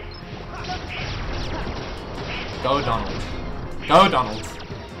 Go, Donald. Go, Donald.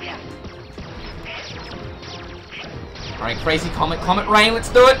 Alright, crazy comet rain, let's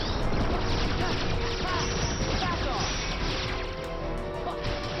do it!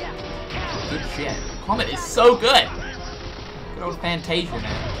 Good shit. Comet is so good! Good old Fantasia,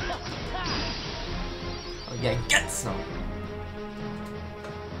 man. Oh yeah, get some!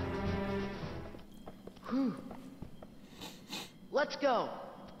 Let's go.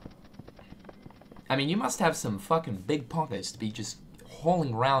 I mean, you must have some fucking big pockets to be just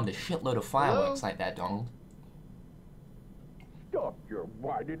hauling around a shitload of fireworks like that, Donald. Stop your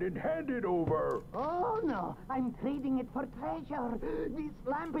whining and hand it over. Oh no, I'm trading it for treasure. This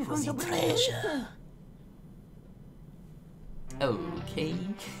lamp is going to bring treasure. Okay.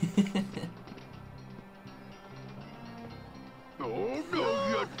 Oh no,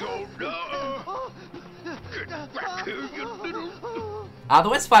 you don't know. Get back here, you little... The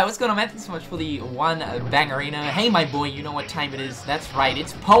West Fire, what's going on, man? Thanks so much for the one bangerino. Hey, my boy, you know what time it is. That's right,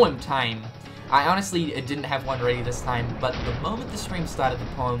 it's poem time. I honestly didn't have one ready this time, but the moment the stream started, the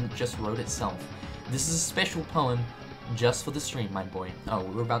poem just wrote itself. This is a special poem just for the stream, my boy. Oh,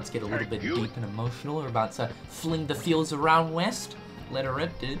 we're about to get a little bit deep and emotional. We're about to fling the fields around west. Let her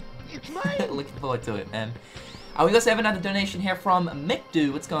rip, dude. It's mine. Looking forward to it, man. We also have another donation here from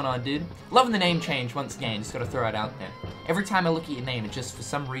Mickdo. What's going on, dude? Loving the name change once again. Just gotta throw it out there. Every time I look at your name, it just, for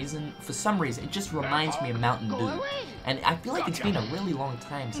some reason, it just reminds me of Mountain Dew. And I feel like it's been a really long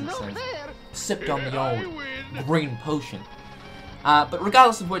time since I've sipped on the old green potion. But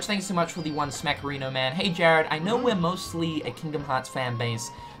regardless of which, thanks so much for the one Smackarino, man. Hey, Jared, I know we're mostly a Kingdom Hearts fan base,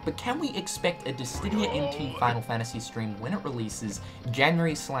 but can we expect a Dissidia NT Final Fantasy stream when it releases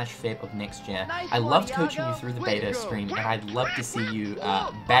January/Feb of next year? I loved coaching you through the beta stream, and I'd love to see you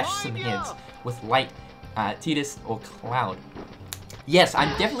bash some heads with Light, Tidus, or Cloud. Yes, I'm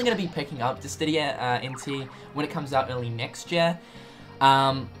definitely going to be picking up Dissidia NT when it comes out early next year.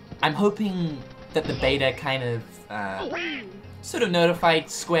 I'm hoping that the beta kind of sort of notified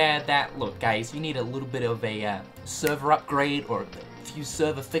Square that, look guys, you need a little bit of a server upgrade or a few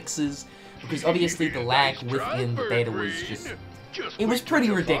server fixes, because obviously the lag within the beta was just, it was pretty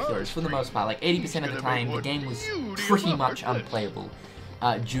ridiculous for the most part. Like 80% of the time the game was pretty much unplayable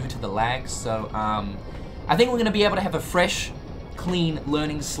due to the lag. So I think we're going to be able to have a fresh, clean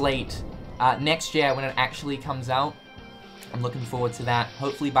learning slate next year when it actually comes out. I'm looking forward to that.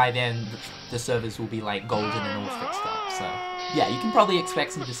 Hopefully by then the servers will be like golden and all fixed up. So yeah, you can probably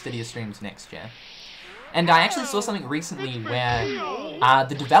expect some Dissidia streams next year. And I actually saw something recently where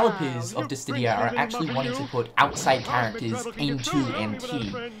the developers of Dissidia are actually wanting to put outside characters into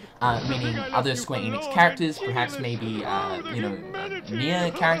NT, meaning other Square Enix characters, perhaps maybe, you know,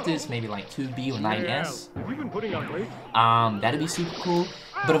 Nier characters, maybe like 2B or 9S. That'd be super cool.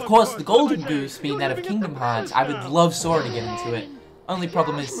 But of course, the golden goose, being that of Kingdom Hearts, I would love Sora to get into it. Only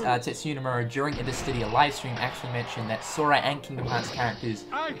problem is Tetsuya Nomura during a Dissidia livestream actually mentioned that Sora and Kingdom Hearts characters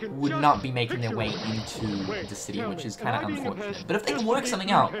would not be making their way into Dissidia, which is kind of unfortunate. But if they can work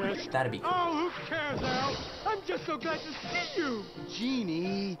something out, that'd be cool. Oh, who cares now? I'm just so glad to see you,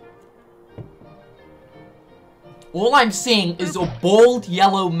 Genie. All I'm seeing is a bald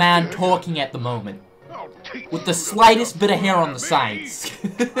yellow man talking at the moment, with the slightest bit of hair on the sides.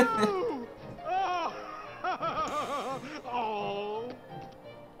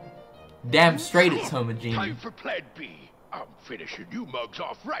 Damn straight it's homogeneous. Time for Plan B. I'm finishing you mugs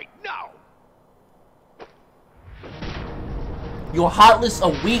off right now. Your Heartless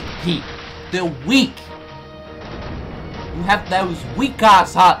are weak, Pete. They're weak. You have those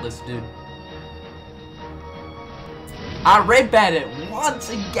weak-ass Heartless, dude. Red Bandit,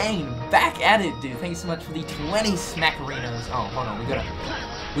 once again, back at it, dude. Thanks so much for the 20 Smackarinos. Oh, hold on,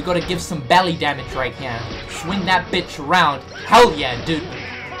 we gotta give some belly damage right here. Swing that bitch around. Hell yeah, dude.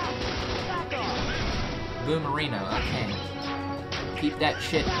 Boomerino, okay. Keep that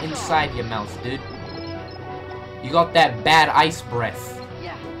shit inside your mouth, dude. You got that bad ice breath.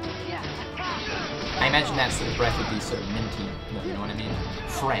 I imagine that sort of breath would be sort of minty, you know what I mean?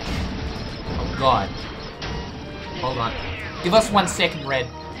 Fresh. Oh god. Hold on. Give us 1 second, Red.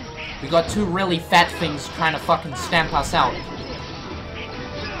 We got two really fat things trying to fucking stamp us out.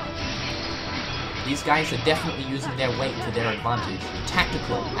 These guys are definitely using their weight to their advantage.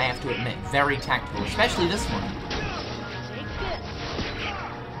 Tactical, I have to admit. Very tactical, especially this one.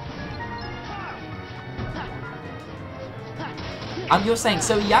 You're saying,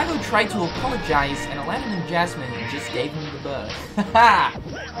 so Iago tried to apologize and Aladdin and Jasmine just gave him the bird.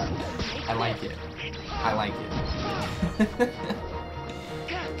 I like it. I like it.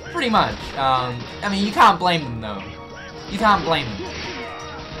 Pretty much. I mean, you can't blame them, though. You can't blame them.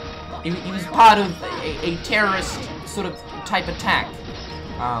 He was part of a terrorist sort of type attack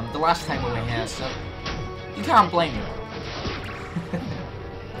the last time we were here, so you can't blame him.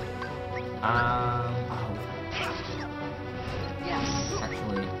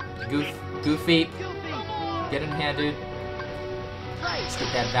 Actually, Goofy, get in here, dude. Let's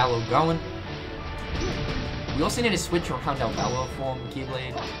get that Valor going. We also need to switch around our Valor form,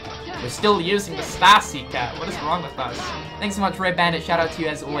 Keyblade. We're still using the Starseeker. What is wrong with us? Thanks so much, Red Bandit. Shout out to you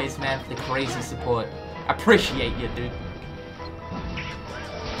as always, man, for the crazy support. Appreciate you, dude.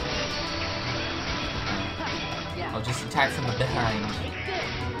 I'll just attack from the behind.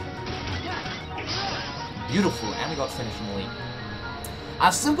 Beautiful, and we got finishing elite.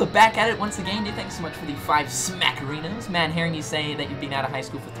 Super back at it once again, dude. Thanks so much for the 5 Smackarinos. Man, hearing you say that you've been out of high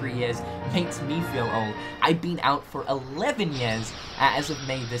school for 3 years makes me feel old. I've been out for 11 years as of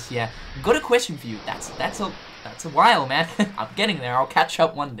May this year. Got a question for you. That's a while, man. I'm getting there. I'll catch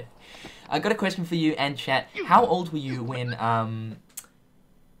up one day. I got a question for you and chat. How old were you when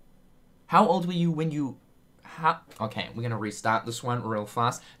okay, we're gonna restart this one real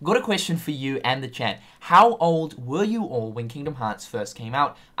fast. Got a question for you and the chat. How old were you all when Kingdom Hearts first came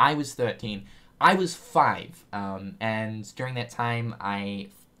out? I was 13. I was 5. And during that time, I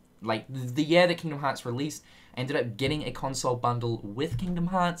like, the year that Kingdom Hearts released, I ended up getting a console bundle with Kingdom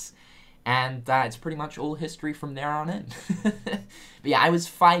Hearts, and it's pretty much all history from there on in. But yeah, I was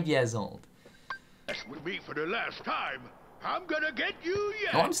 5 years old. That's with me for the last time. I'm gonna get you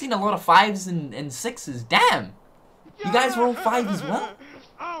yet. Oh, I'm seeing a lot of 5s and 6s. Damn! You guys were all 5 as well?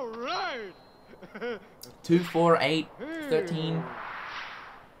 All right. 2, 4, 8, 13.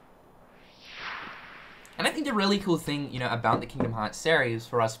 And I think the really cool thing, you know, about the Kingdom Hearts series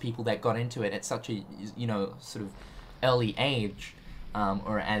for us people that got into it at such a, you know, sort of early age,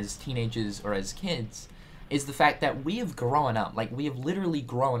 or as teenagers or as kids, is the fact that we have grown up. Like, we have literally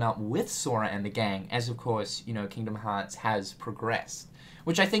grown up with Sora and the gang, as of course, you know, Kingdom Hearts has progressed.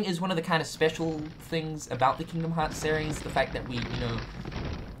 Which I think is one of the kind of special things about the Kingdom Hearts series, the fact that we, you know,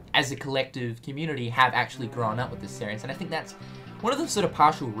 as a collective community, have actually grown up with this series. And I think that's one of the sort of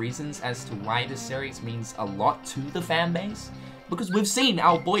partial reasons as to why this series means a lot to the fan base. Because we've seen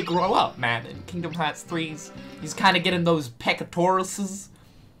our boy grow up, man. In Kingdom Hearts 3, he's kind of getting those pecatoruses.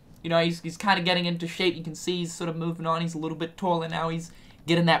 You know, he's kind of getting into shape. You can see he's sort of moving on. He's a little bit taller now. He's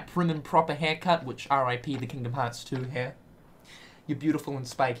getting that prim and proper haircut, which R.I.P. the Kingdom Hearts 2 hair. You're beautiful and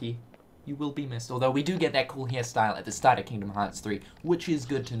spiky. You will be missed. Although we do get that cool hairstyle at the start of Kingdom Hearts 3, which is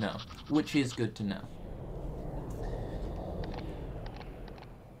good to know. Which is good to know.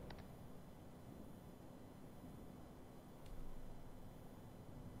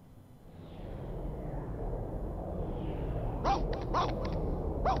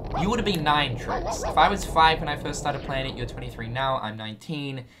 You would have been 9, Trix. If I was 5 when I first started playing it, you're 23 now, I'm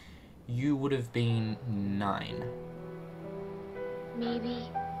 19. You would have been 9. Maybe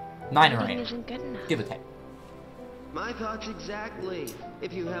 9 or 8. isn't good enough. Give or take. My thoughts exactly.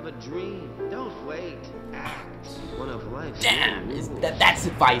 If you have a dream, don't wait. Act. One of life's Damn! That's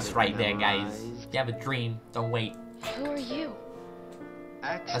advice right there, guys. If you have a dream, don't wait. Who are you?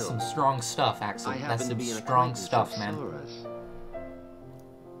 Axel. That's some strong stuff, Axel. That's some strong stuff, man. Sora's.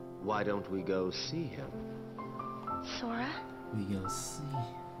 Why don't we go see him? Sora? We go see.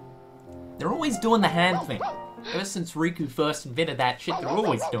 They're always doing the hand thing. Ever since Riku first invented that shit, they're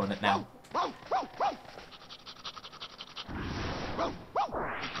always doing it now.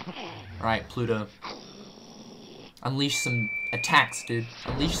 Alright, Pluto. Unleash some attacks, dude.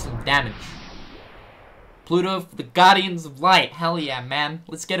 Unleash some damage. Pluto for the Guardians of Light. Hell yeah, man.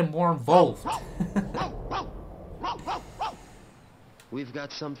 Let's get him more involved. We've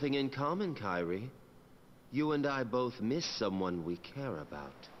got something in common, Kairi. You and I both miss someone we care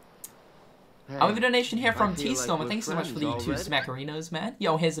about. Hey, I have a donation here from T-Storm. like Thanks so much for the friends two Smackerinos, man.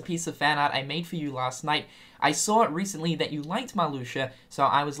 Yo, here's a piece of fan art I made for you last night. I saw it recently that you liked Marluxia, so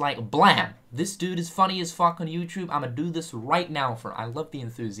I was like, blam! This dude is funny as fuck on YouTube. I'ma do this right now for... I love the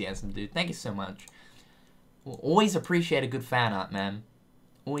enthusiasm, dude. Thank you so much. Always appreciate a good fan art, man.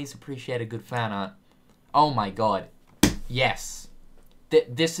 Always appreciate a good fan art. Oh my god. Yes.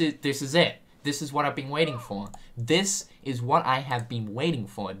 This is it. This is what I've been waiting for. This is what I have been waiting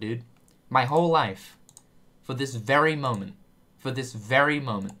for, dude. My whole life. For this very moment. For this very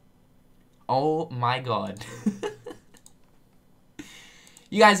moment. Oh my god.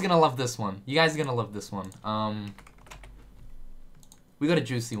 You guys are gonna love this one. You guys are gonna love this one. We got a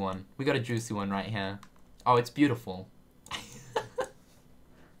juicy one. We got a juicy one right here. Oh, it's beautiful.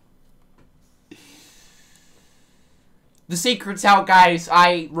 The secret's out, guys.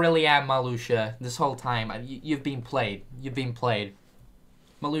 I really am Marluxia this whole time. You've been played. You've been played.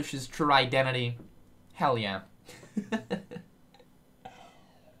 Marluxia's true identity. Hell yeah.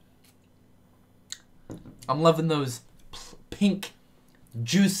 I'm loving those pink,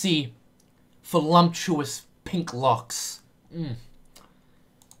 juicy, voluptuous pink locks. Mm.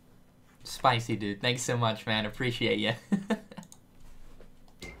 Spicy, dude. Thanks so much, man. Appreciate you.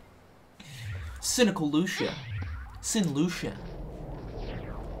 CynicalGaming. Sin-Lucia.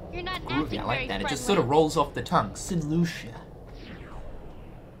 You're not Groovy, acting I like very that. It just friendly. sort of rolls off the tongue. Sin-Lucia.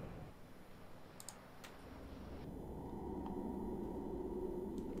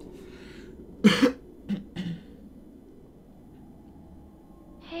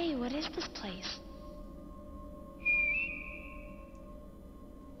 Hey, what is this place?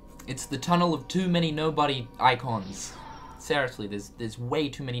 It's the tunnel of too many nobody icons. Seriously, there's way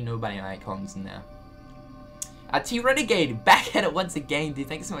too many nobody icons in there. T-Renegade, back at it once again, dude.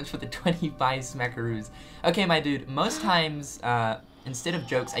 Thanks so much for the 25 smackaroos. Okay, my dude, most times, instead of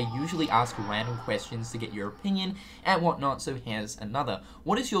jokes, I usually ask random questions to get your opinion and whatnot, so here's another.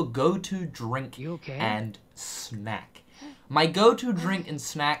 What is your go-to drink and snack? My go-to drink and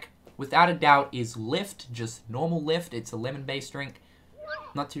snack, without a doubt, is Lift, just normal Lift. It's a lemon-based drink.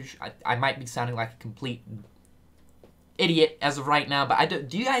 Not too I might be sounding like a complete idiot as of right now, but I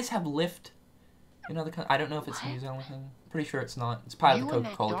do you guys have Lyft? I don't know if it's news or anything. Pretty sure it's not. It's part of the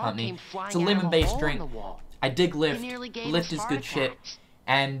Coca-Cola company. It's a lemon-based drink. I dig Lyft. Lyft is good shit.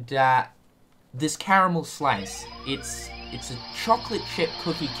 And this caramel slice, it's a chocolate chip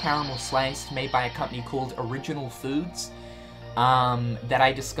cookie caramel slice made by a company called Original Foods that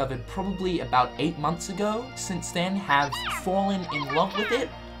I discovered probably about 8 months ago. Since then, have fallen in love with it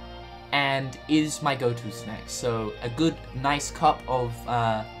and is my go-to snack. So a good, nice cup of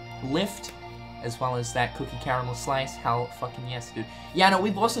Lyft, as well as that cookie caramel slice. Hell fucking yes, dude. Yeah, no,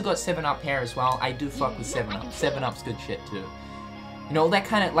 we've also got 7-Up here as well. I do fuck with 7-Up. 7-Up's good shit, too. You know, that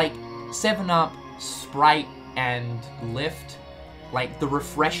kind of, like, 7-Up, Sprite, and Lyft, like, the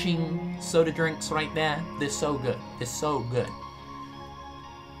refreshing soda drinks right there, they're so good. They're so good.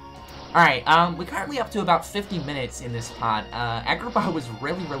 Alright, we're currently up to about 50 minutes in this part. Agrabah was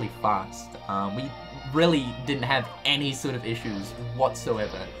really, really fast. We really didn't have any sort of issues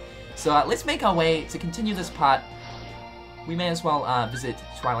whatsoever. So let's make our way to continue this part. We may as well visit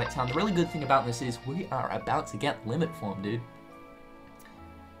Twilight Town. The really good thing about this is we are about to get Limit Form, dude.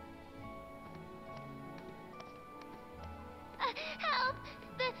 Help!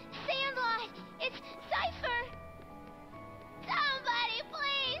 The Sandlot! It's Cypher! Somebody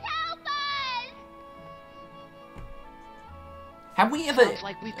please help us! Have we ever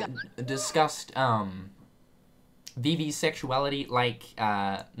like we've got discussed Vivi's sexuality? Like,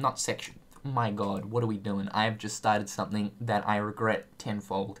 not sexual. My god, what are we doing? I have just started something that I regret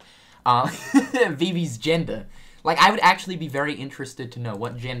tenfold. Vivi's gender. Like, I would actually be very interested to know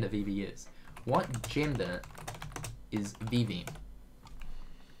what gender Vivi is. What gender is Vivi?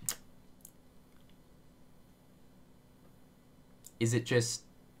 Is it just...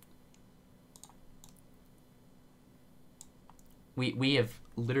 We have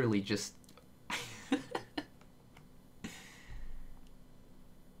literally just...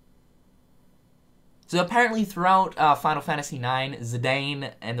 So apparently throughout Final Fantasy IX,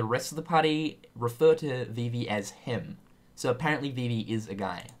 Zidane and the rest of the party refer to Vivi as him. So apparently Vivi is a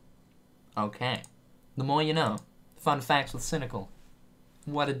guy. Okay. The more you know. Fun facts with Cynical.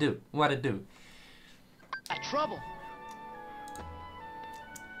 What to do? What to do? trouble.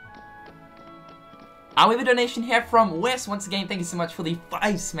 We have a donation here from Wes. Once again, thank you so much for the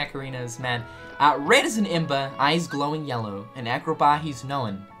 5 smackarinas, man. Red as an ember, eyes glowing yellow. An Agrabah he's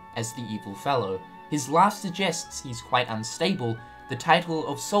known as the evil fellow. His laugh suggests he's quite unstable. The title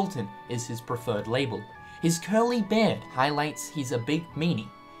of Sultan is his preferred label. His curly beard highlights he's a big meanie.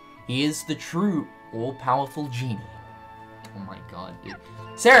 He is the true, all-powerful genie. Oh my god, dude.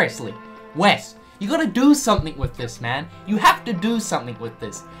 Seriously, Wes, you gotta do something with this, man. You have to do something with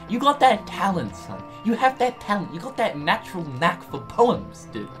this. You got that talent, son. You have that talent. You got that natural knack for poems,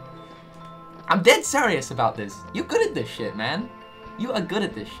 dude. I'm dead serious about this. You're good at this shit, man. You are good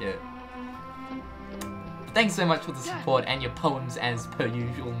at this shit. Thanks so much for the support and your poems as per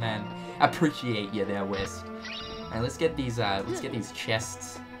usual, man. Appreciate you there, Wes. Alright, let's get these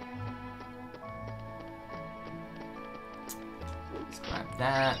chests. Let's grab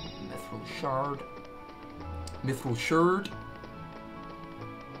that. Mithril shard. Mithril shard.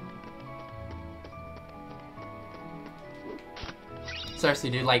 Seriously,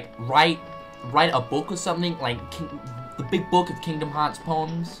 dude, like, write a book or something, like, the big book of Kingdom Hearts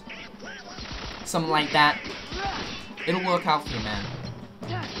poems. Something like that. It'll work out for you, man.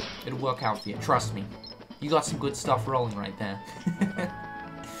 It'll work out for you, trust me. You got some good stuff rolling right there.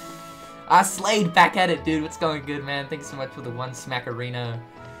 Slade, back at it, dude. What's going good, man? Thanks so much for the 1 smackarino.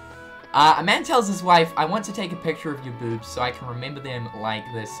 A man tells his wife, I want to take a picture of your boobs so I can remember them like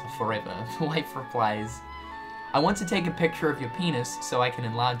this forever. The wife replies, I want to take a picture of your penis so I can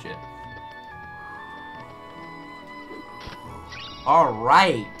enlarge it.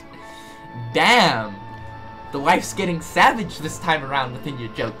 Alright. Damn. The wife's getting savage this time around within your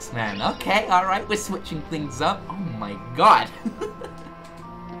jokes, man. Okay, alright, we're switching things up. Oh my god.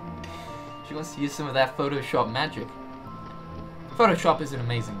 She wants to use some of that Photoshop magic. Photoshop is an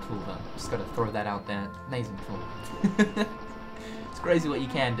amazing tool, though. Just gotta throw that out there. Amazing tool. It's crazy what you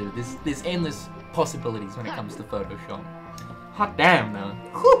can do. There's endless possibilities when it comes to Photoshop. Hot damn, though.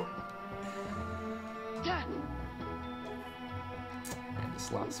 Whew. And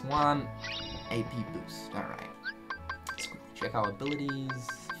this last one. AP boost. Alright. Let's quickly check our abilities.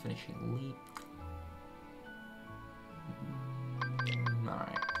 Finishing leap.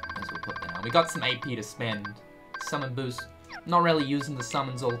 Alright. As we'll put that on. We got some AP to spend. Summon boost. Not really using the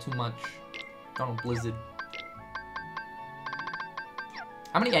summons all too much. Donald Blizzard.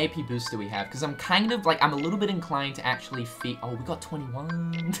 How many AP boosts do we have? Because I'm kind of, like, I'm a little bit inclined to actually feed... Oh, we got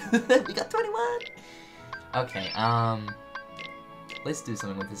 21. We got 21. Okay, let's do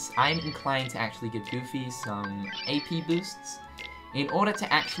something with this. I'm inclined to actually give Goofy some AP boosts in order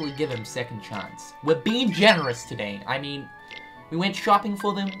to actually give him second chance. We're being generous today. I mean, we went shopping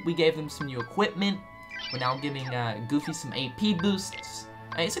for them, we gave them some new equipment, we're now giving Goofy some AP boosts.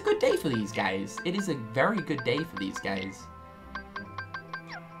 It's a good day for these guys. It is a very good day for these guys.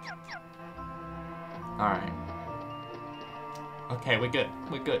 Alright. Okay, we're good.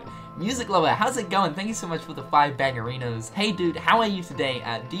 We're good. Music Lover, how's it going? Thank you so much for the 5 bangerinos. Hey dude, how are you today?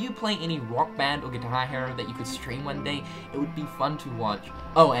 Do you play any Rock Band or Guitar Hero that you could stream one day? It would be fun to watch.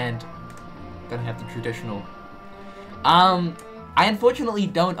 Oh, and gonna have the traditional. I unfortunately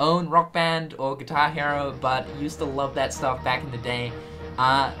don't own Rock Band or Guitar Hero, but used to love that stuff back in the day.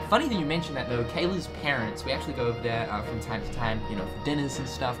 Funny that you mentioned that though. Kayla's parents, we actually go over there from time to time, you know, for dinners and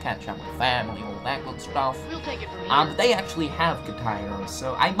stuff, catch up with family, all that good stuff. We'll take it from here. But they actually have Guitar Hero,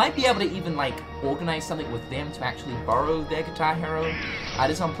 so I might be able to even like organize something with them to actually borrow their Guitar Hero.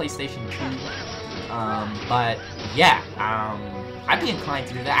 It is on PlayStation 2. But yeah, I'd be inclined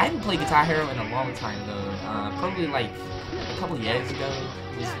to do that. I haven't played Guitar Hero in a long time though. Probably like a couple of years ago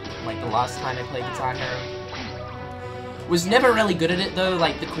was like the last time I played Guitar Hero. Was never really good at it though,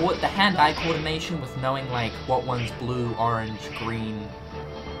 like the hand-eye coordination with knowing like what one's blue, orange, green.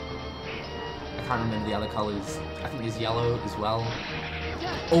 I can't remember the other colors. I think there's yellow as well.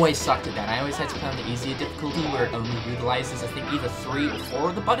 Always sucked at that. I always had to play on the easier difficulty where it only utilizes I think either 3 or 4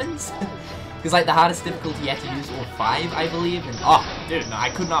 of the buttons. Because like the hardest difficulty you have to use all 5, I believe, and oh dude, no,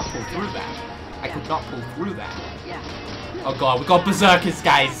 I could not pull through that. I could not pull through that. Oh god, we got berserkers,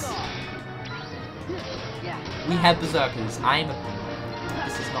 guys! We have berserkers. This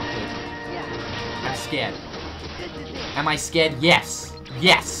is not good. I'm scared. Am I scared? Yes.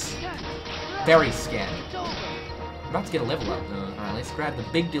 Yes. Very scared. I'm about to get a level up though. Alright, let's grab the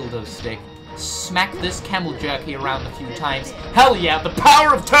big dildo stick. Smack this camel jerky around a few times. Hell yeah, the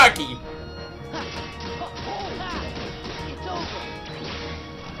power of turkey!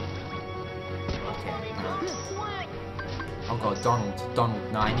 Okay, oh god,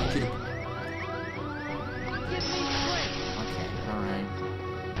 Donald, no, I need you to...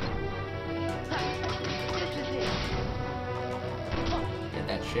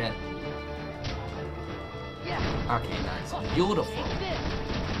 Shit. Okay, nice. Beautiful.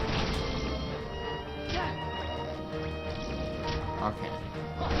 Okay.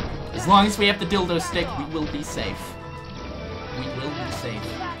 As long as we have the dildo stick, we will be safe. We will be safe.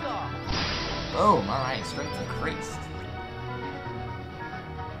 Boom, alright, strength increased.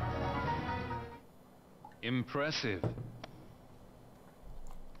 Impressive.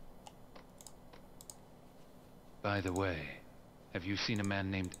 By the way, have you seen a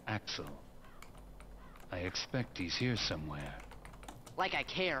man named Axel? I expect he's here somewhere. Like I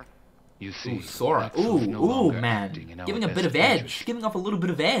care. You see, ooh, Sora. Axel's no longer Man. acting in our Giving a bit best of edge. interest. Giving off a little bit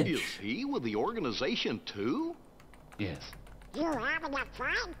of edge. Is he with the organization too? Yes. You having a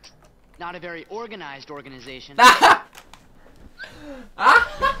fight? Not a very organized organization.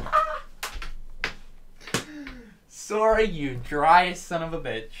 Sora, you dry son of a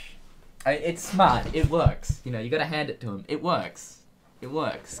bitch. It's smart. It works. You know, you gotta hand it to him. It works. It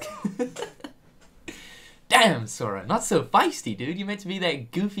works. Damn, Sora. Not so feisty, dude. You're meant to be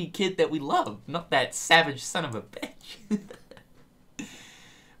that goofy kid that we love, not that savage son of a bitch.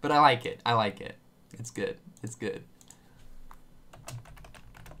 But I like it. I like it. It's good. It's good.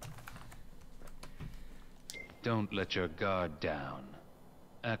 Don't let your guard down.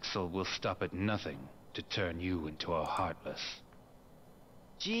 Axel will stop at nothing to turn you into a heartless.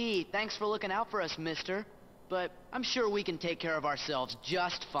 Gee, thanks for looking out for us, mister. But I'm sure we can take care of ourselves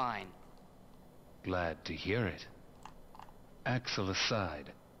just fine. Glad to hear it. Axel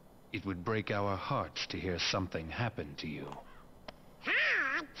aside, it would break our hearts to hear something happen to you.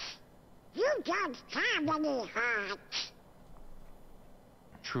 Hearts? You don't have any hearts.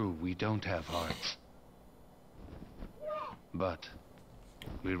 True, we don't have hearts. But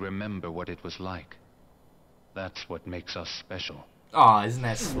we remember what it was like. That's what makes us special. Aw, isn't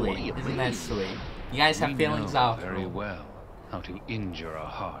that sweet? Isn't that sweet? You guys have feelings know after very all. well how to injure a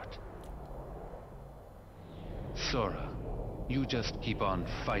heart. Sora, you just keep on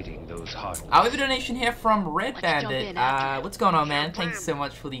fighting those hearts. I have a donation here from Red Let's jump Bandit. in after What's going on, man? Thanks so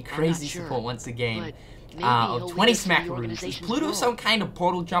much for the crazy sure, support once again. but maybe Of he'll 20 lead us to the smackaroos. Is organization's Pluto goal. some kind of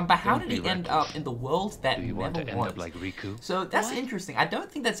portal jumper? How Don't did he be end reckless. up in the world that Do you want to never end was? up like Riku? So that's What? interesting. I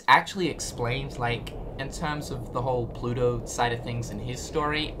don't think that's actually explained, like, in terms of the whole Pluto side of things in his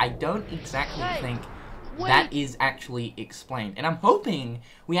story. I don't exactly think that is actually explained. And I'm hoping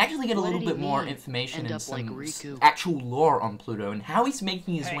we actually get a What little did he bit more mean, information end and up like some Riku? actual lore on Pluto and how he's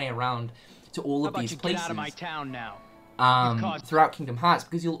making his way around to all of these places. Get out of my town now. Throughout Kingdom Hearts,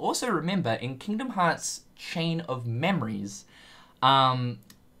 because you'll also remember in Kingdom Hearts Chain of Memories,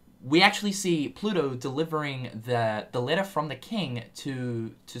 we actually see Pluto delivering the letter from the king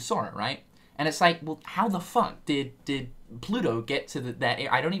to Sora, right? And it's like, well, how the fuck did Pluto get to that area?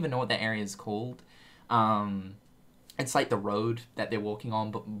 I don't even know what that area is called. It's like the road that they're walking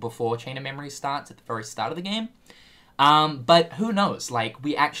on before Chain of Memories starts at the very start of the game. But who knows? Like,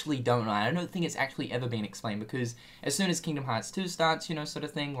 we actually don't know. I don't think it's actually ever been explained, because as soon as Kingdom Hearts 2 starts, you know, sort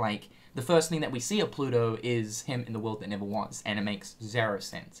of thing, like, the first thing that we see of Pluto is him in the world that never was, and it makes zero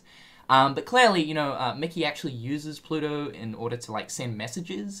sense. But clearly, you know, Mickey actually uses Pluto in order to, like, send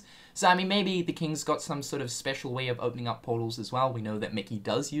messages. So, I mean, maybe the King's got some sort of special way of opening up portals as well. We know that Mickey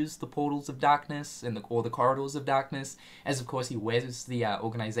does use the portals of darkness, or the corridors of darkness, as, of course, he wears the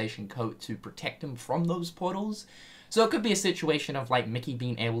organization coat to protect him from those portals. So it could be a situation of, like, Mickey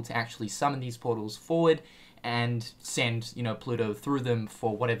being able to actually summon these portals forward and send, you know, Pluto through them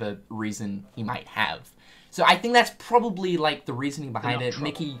for whatever reason he might have. So I think that's probably, like, the reasoning behind it.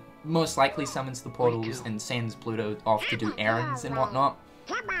 Mickey most likely summons the portals and sends Pluto off to do errands and whatnot.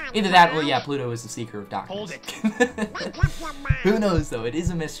 Either that or, yeah, Pluto is the Seeker of Darkness. Hold it. Who knows, though? It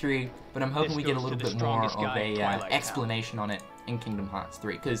is a mystery, but I'm hoping we get a little bit more of a explanation on it in Kingdom Hearts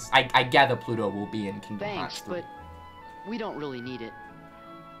 3, because I gather Pluto will be in Kingdom Hearts 3. But we don't really need it.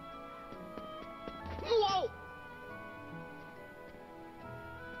 Whoa!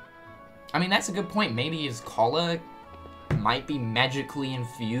 I mean, that's a good point. Maybe his collar might be magically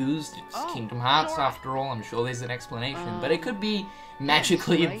infused. It's Kingdom Hearts, after all. I'm sure there's an explanation. But it could be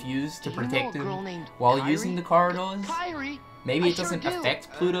magically infused to protect him while using the corridors. Maybe it doesn't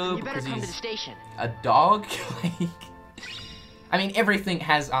affect Pluto because he's a dog. Like, I mean, everything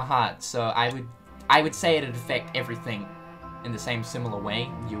has a heart, so I would say it'd affect everything in the same similar way,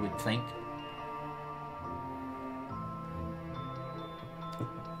 you would think.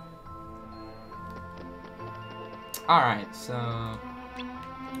 Alright, so...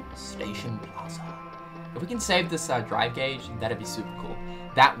 Station Plaza. If we can save this drive gauge, that'd be super cool.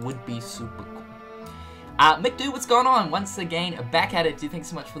 That would be super cool. McDo, what's going on? Once again, back at it. Do thanks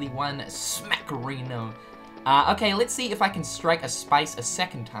so much for the one smackerino. Okay, let's see if I can strike a spice a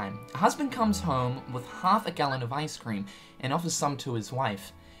second time. A husband comes home with half a gallon of ice cream and offers some to his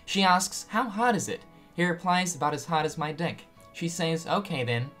wife. She asks, how hard is it? He replies, about as hard as my dick. She says, okay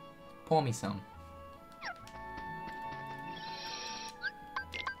then, pour me some.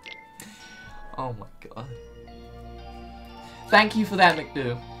 Oh my god. Thank you for that,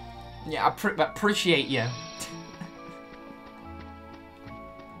 McDo. Yeah, I appreciate you.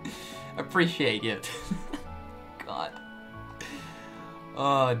 Appreciate you. God.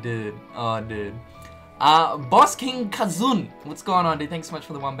 Oh, dude. Oh, dude. Boss King Kazun. What's going on, dude? Thanks so much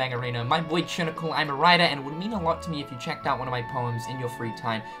for the one bangerino. My boy Cynical, I'm a writer, and it would mean a lot to me if you checked out one of my poems in your free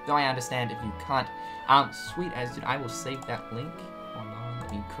time, though I understand if you can't. Sweet as, dude, I will save that link. Hold on,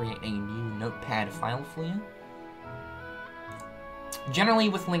 let me create a new notepad file for you. Generally,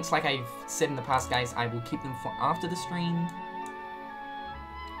 with links, like I've said in the past, guys, I will keep them for after the stream.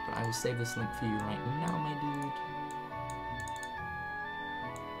 But I will save this link for you right now, my dude.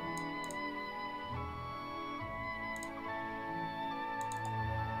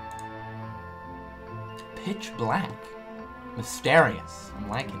 Pitch Black. Mysterious. I'm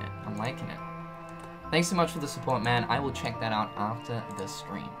liking it. I'm liking it. Thanks so much for the support, man. I will check that out after the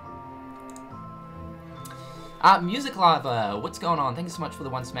stream. Music Lava, what's going on? Thank you so much for the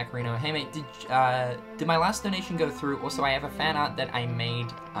one smackerino. Hey mate, did my last donation go through? Also, I have a fan art that I made.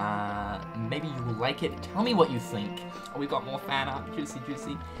 Maybe you will like it. Tell me what you think. Oh, we got more fan art. Juicy,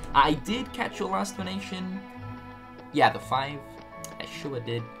 juicy. I did catch your last donation. Yeah, the 5. I sure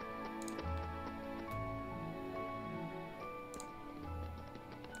did.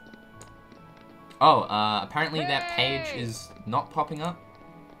 Oh, apparently that page is not popping up.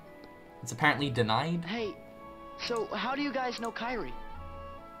 It's apparently denied. Hey, so how do you guys know Kairi?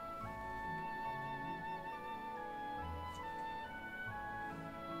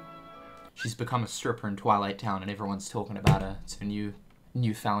 She's become a stripper in Twilight Town and everyone's talking about her. It's her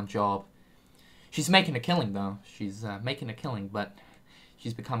newfound job. She's making a killing though. She's making a killing, but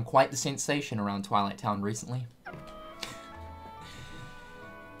she's become quite the sensation around Twilight Town recently.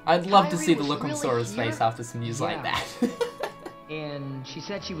 I'd love to see the look on Sora's face after some news like that. And she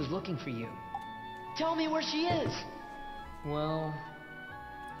said she was looking for you. Tell me where she is. Well...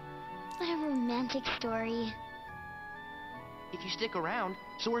 A romantic story. If you stick around,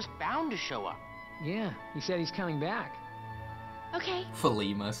 Sora's bound to show up. Yeah, he said he's coming back. Okay. For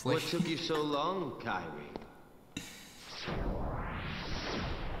Lee, mostly. What took you so long, Kairi?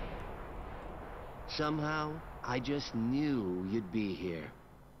 somehow, I just knew you'd be here.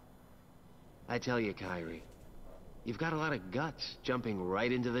 I tell you, Kairi, you've got a lot of guts jumping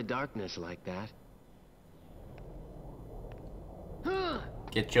right into the darkness like that.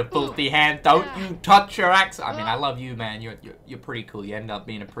 Get your filthy hand, don't you touch your axe. I mean, I love you, man. You're pretty cool. You end up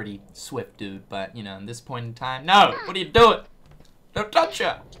being a pretty swift dude, but you know, in this point in time, no. What are you doing? Don't touch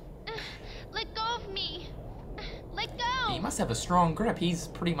her. Let go of me. Let go. He must have a strong grip. He's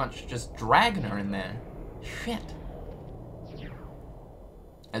pretty much just dragging her in there. Shit.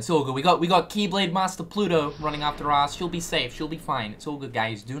 It's all good. We got Keyblade Master Pluto running after us. She'll be safe. She'll be fine. It's all good,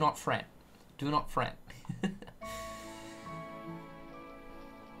 guys. Do not fret. Do not fret.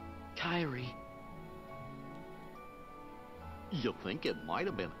 Kairi. You think it might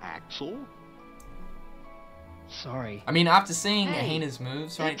have been Axel? Sorry. I mean, after seeing Hey, Hana's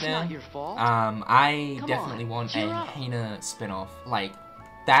moves right it's there, not your fault. I Come definitely on, want a cheer up. Hana spin-off. Like,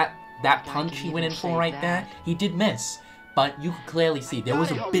 that punch he went in even for say right that. there, he did miss. But you could clearly see there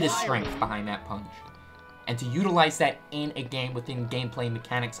was a bit of strength behind that punch. And to utilize that in a game within gameplay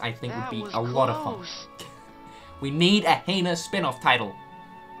mechanics, I think would be a lot of fun. We need a Hana spin-off title.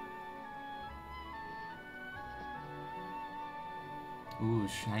 Ooh,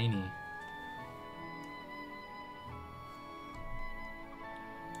 shiny.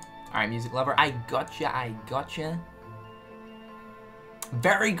 Alright, music lover, I gotcha, I gotcha.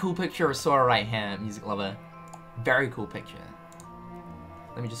 Very cool picture of Sora right here, music lover. Very cool picture.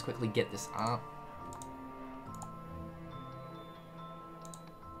 Let me just quickly get this up.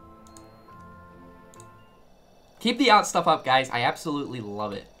 Keep the art stuff up, guys. I absolutely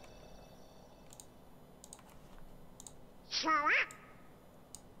love it. Sora,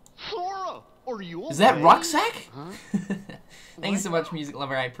 are you Is that okay? Rucksack? Huh? Thanks so much, music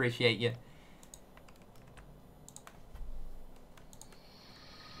lover. I appreciate you.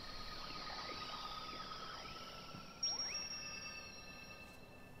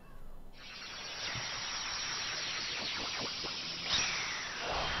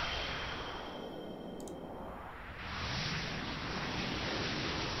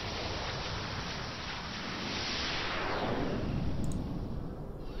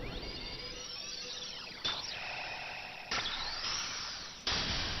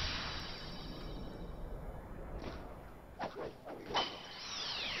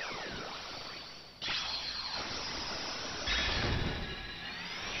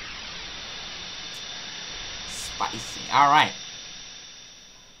 Spicy. Alright.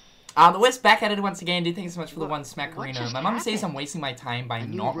 The West back at it once again. Dude, thanks so much for the one smackarino. My mom says I'm wasting my time by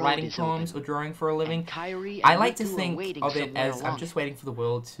not writing poems or drawing for a living. I like to think of it as I'm just waiting for the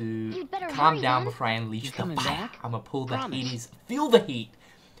world to calm down before I unleash the fire. I'ma pull the Hades, feel the heat.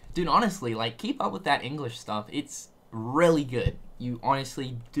 Dude, honestly, like, keep up with that English stuff. It's really good. You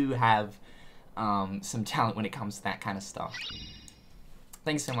honestly do have some talent when it comes to that kind of stuff.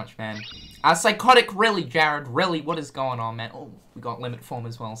 Thanks so much, man. Psychotic, really, Jared, really, what is going on, man? Oh, we got limit form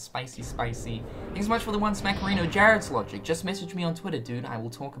as well. Spicy, spicy. Thanks so much for the one smackarino. Jared's logic. Just message me on Twitter, dude. I will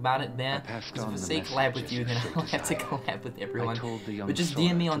talk about it there. Because if I say collab with you, then I'll have to collab with everyone. But just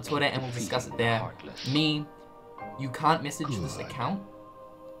DM me on Twitter and we'll discuss it there. Me, you can't message this account?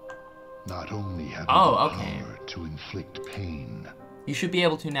 Not only have okay. you the power to inflict pain, you should be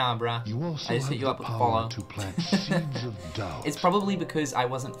able to now, bruh. you also I just hit you have up the with a power follow. to plant seeds of doubt. It's probably because I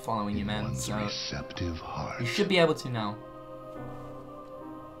wasn't following you, man. One's So receptive heart. you should be able to now.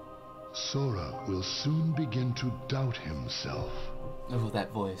 Sora will soon begin to doubt himself. Oh,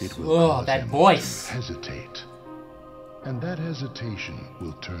 that voice. It will Oh, cause that him voice. to hesitate. And that hesitation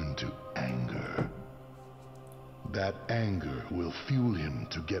will turn to anger. That anger will fuel him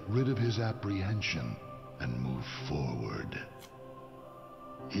to get rid of his apprehension and move forward.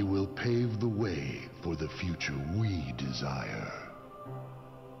 He will pave the way for the future we desire.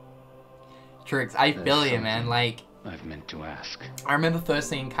 Tricks, I feel you, man. Like, I've meant to ask. I remember first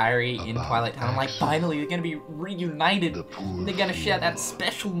seeing Kairi in Twilight Town. I'm like, finally, they're gonna be reunited. They're gonna share that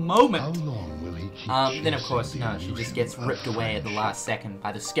special moment. How long will he keep Then of course, no, she just gets ripped away at the last second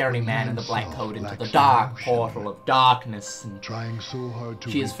by the scary man in the black coat into the dark portal of darkness. And trying so hard to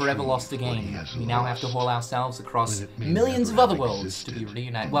she has forever lost again. We now have to haul ourselves across may millions of never other have worlds to be existed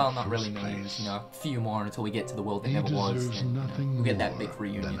reunited. in Well, the not really first millions, place. you know, a few more until we get to the world that He never was. deserves And, nothing we'll get that more big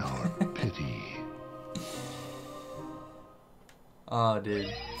reunion. than our pity. Oh,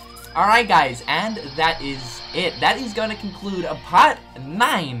 dude. Alright, guys, and that is it. That is going to conclude part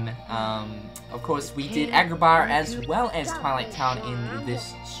 9 Of course, we did Agrabah as well as Twilight Town in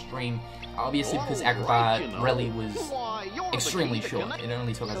this stream. Obviously, because Agrabah really was extremely short. It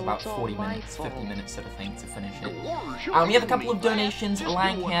only took us about 40 minutes, 50 minutes sort of thing to finish it. We have a couple of donations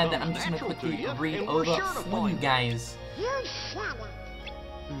lying here that I'm just going to quickly read over for you guys.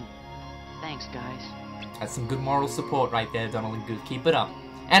 Thanks, guys. That's some good moral support right there, Donald and Goof. Keep it up.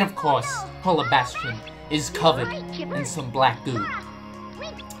 And of course, Holobastion is covered in some black goo.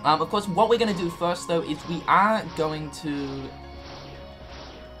 Of course, what we're going to do first, though, is we are going to,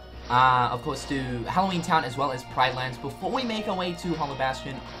 of course, do Halloween Town as well as Pride Lands before we make our way to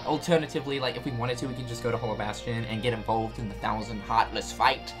Holobastion. Alternatively, like, if we wanted to, we can just go to Holobastion and get involved in the 1,000 Heartless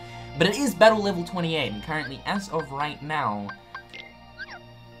fight. But it is battle level 28, and currently, as of right now,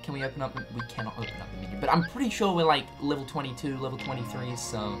 can we open up? We cannot open up the menu, but I'm pretty sure we're like level 22, level 23,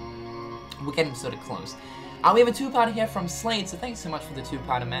 so we're getting sort of close. We have a two-parter here from Slade, so thanks so much for the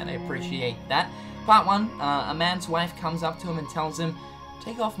two-parter, man. I appreciate that. Part 1, a man's wife comes up to him and tells him,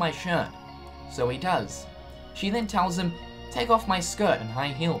 "Take off my shirt." So he does. She then tells him, "Take off my skirt and high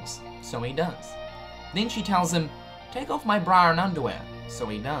heels." So he does. Then she tells him, "Take off my bra and underwear." So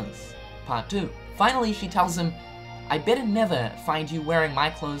he does. Part 2. Finally, she tells him, "I better never find you wearing my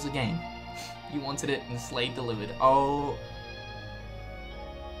clothes again." You wanted it and Slade delivered. Oh.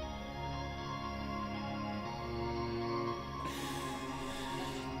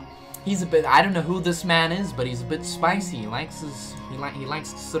 He's a bit, I don't know who this man is, but he's a bit spicy. He likes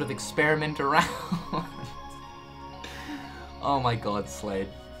to sort of experiment around. Oh my god, Slade.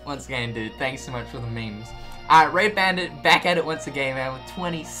 Once again, dude, thanks so much for the memes. Red Bandit back at it once again, man, with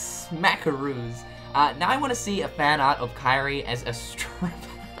 20 smackaroos. Now I want to see a fan art of Kairi as a stripper.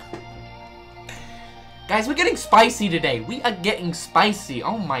 Guys, we're getting spicy today. We are getting spicy.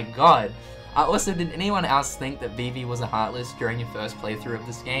 Oh my god. Also, did anyone else think that Vivi was a Heartless during your first playthrough of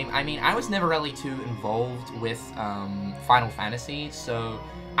this game? I mean, I was never really too involved with Final Fantasy, so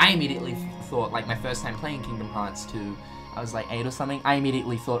I immediately thought, like, my first time playing Kingdom Hearts 2, I was like 8 or something, I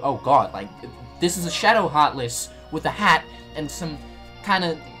immediately thought, oh god, like, this is a Shadow Heartless with a hat and some kind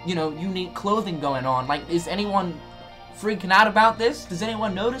of, you know, unique clothing going on. Like, is anyone freaking out about this? Does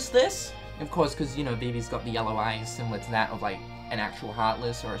anyone notice this? Of course, because, you know, Vivi's got the yellow eyes similar to that of, like, an actual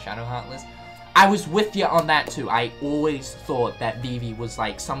Heartless or a Shadow Heartless. I was with you on that too. I always thought that Vivi was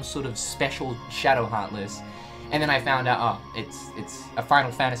like some sort of special Shadow Heartless, and then I found out, oh, it's a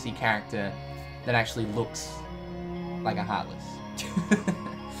Final Fantasy character that actually looks like a Heartless.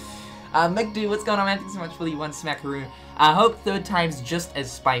 McDo, what's going on, man? Thanks so much for the one smackaroo. I hope third time's just as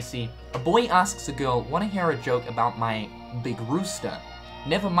spicy. A boy asks a girl, "Want to hear a joke about my big rooster?"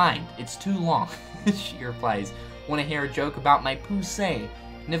 "Never mind, it's too long." She replies, "Want to hear a joke about my poussey?"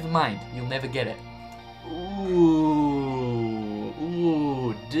 "Never mind, you'll never get it." Ooh,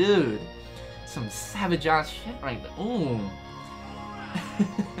 dude. Some savage ass shit right there. Ooh.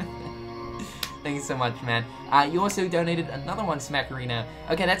 Thank you so much, man. You also donated another one, Smackarino.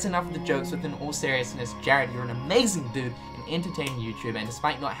 Okay, that's enough of the jokes. Within all seriousness, Jared, you're an amazing dude, an entertaining YouTuber, and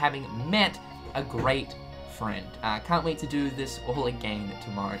despite not having met, a great friend. Can't wait to do this all again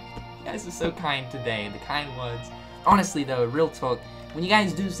tomorrow. You guys are so kind today, the kind words. Honestly though, real talk, when you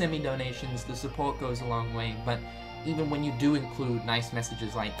guys do send me donations, the support goes a long way, but even when you do include nice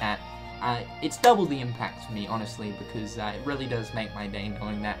messages like that, it's double the impact for me, honestly, because it really does make my day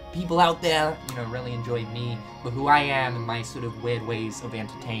knowing that people out there, you know, really enjoy me for who I am and my sort of weird ways of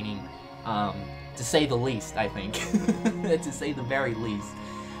entertaining, to say the least, I think. To say the very least.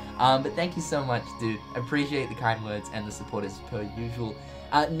 But thank you so much, dude. I appreciate the kind words and the support as per usual.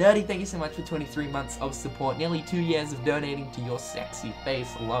 Nerdy, thank you so much for 23 months of support, nearly 2 years of donating to your sexy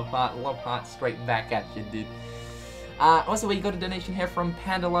face. Love heart straight back at you, dude. Also, we got a donation here from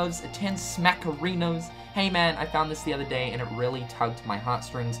Panda Loves, 10 Smackarinos. "Hey man, I found this the other day and it really tugged my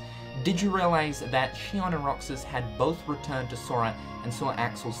heartstrings. Did you realize that Shion and Roxas had both returned to Sora and saw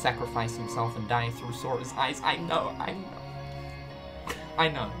Axel sacrifice himself and die through Sora's eyes?" I know,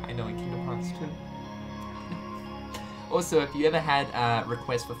 in Kingdom Hearts 2. Also, if you ever had a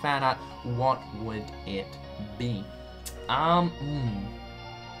request for fan art, what would it be? A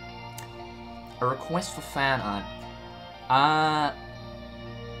request for fan art.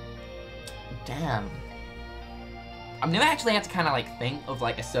 Damn. I've never actually had to kind of like think of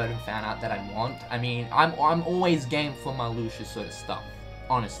like a certain fan art that I want. I mean, I'm always game for Marluxia sort of stuff.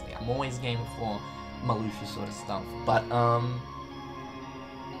 Honestly, I'm always game for Marluxia sort of stuff. But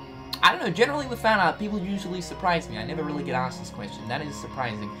I don't know, generally with fan art, people usually surprise me. I never really get asked this question. That is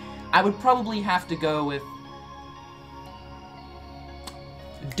surprising. I would probably have to go with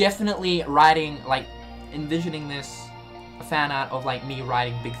definitely writing, like, envisioning this a fan art of like me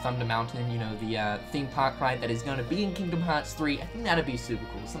riding Big Thunder Mountain, you know, the theme park ride that is going to be in Kingdom Hearts 3, I think that'd be super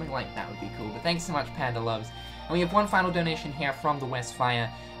cool. Something like that would be cool. But thanks so much, Panda Loves. And we have one final donation here from the Westfire.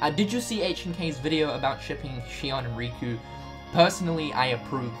 Did you see H&K's video about shipping Shion and Riku? Personally, I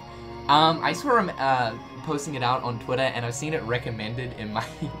approve. I saw him posting it out on Twitter, and I've seen it recommended in my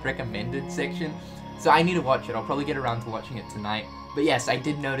recommended section. So I need to watch it. I'll probably get around to watching it tonight. But yes, I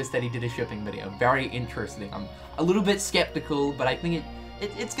did notice that he did a shipping video. Very interesting. I'm a little bit skeptical, but I think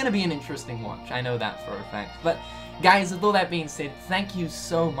it's going to be an interesting watch. I know that for a fact. But guys, with all that being said, thank you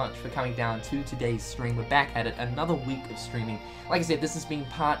so much for coming down to today's stream. We're back at it, another week of streaming. Like I said, this has been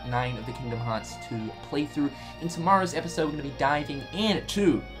part 9 of the Kingdom Hearts 2 playthrough. In tomorrow's episode, we're going to be diving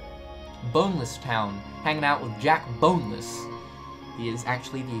into Boneless Town, hanging out with Jack Boneless. He is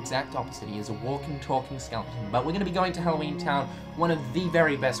actually the exact opposite. He is a walking, talking skeleton. But we're going to be going to Halloween Town, one of the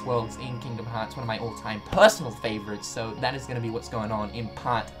very best worlds in Kingdom Hearts, one of my all-time personal favorites. So that is going to be what's going on in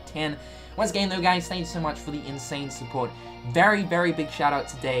part 10. Once again, though, guys, thank you so much for the insane support. Very, very big shout out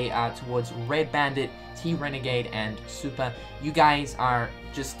today towards Red Bandit, T-Renegade, and Super. You guys are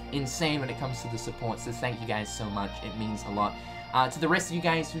just insane when it comes to the support, so thank you guys so much. It means a lot. To the rest of you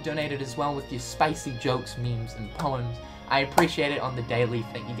guys who donated as well with your spicy jokes, memes, and poems, I appreciate it on the daily.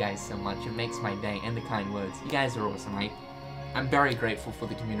 Thank you guys so much. It makes my day, and the kind words. You guys are awesome. I'm very grateful for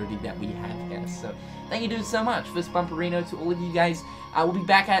the community that we have here. So thank you dudes so much. Fist Bumperino to all of you guys. We'll be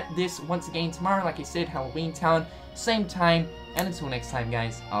back at this once again tomorrow. Like I said, Halloween Town, same time. And until next time,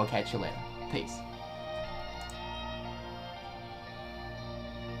 guys, I'll catch you later. Peace.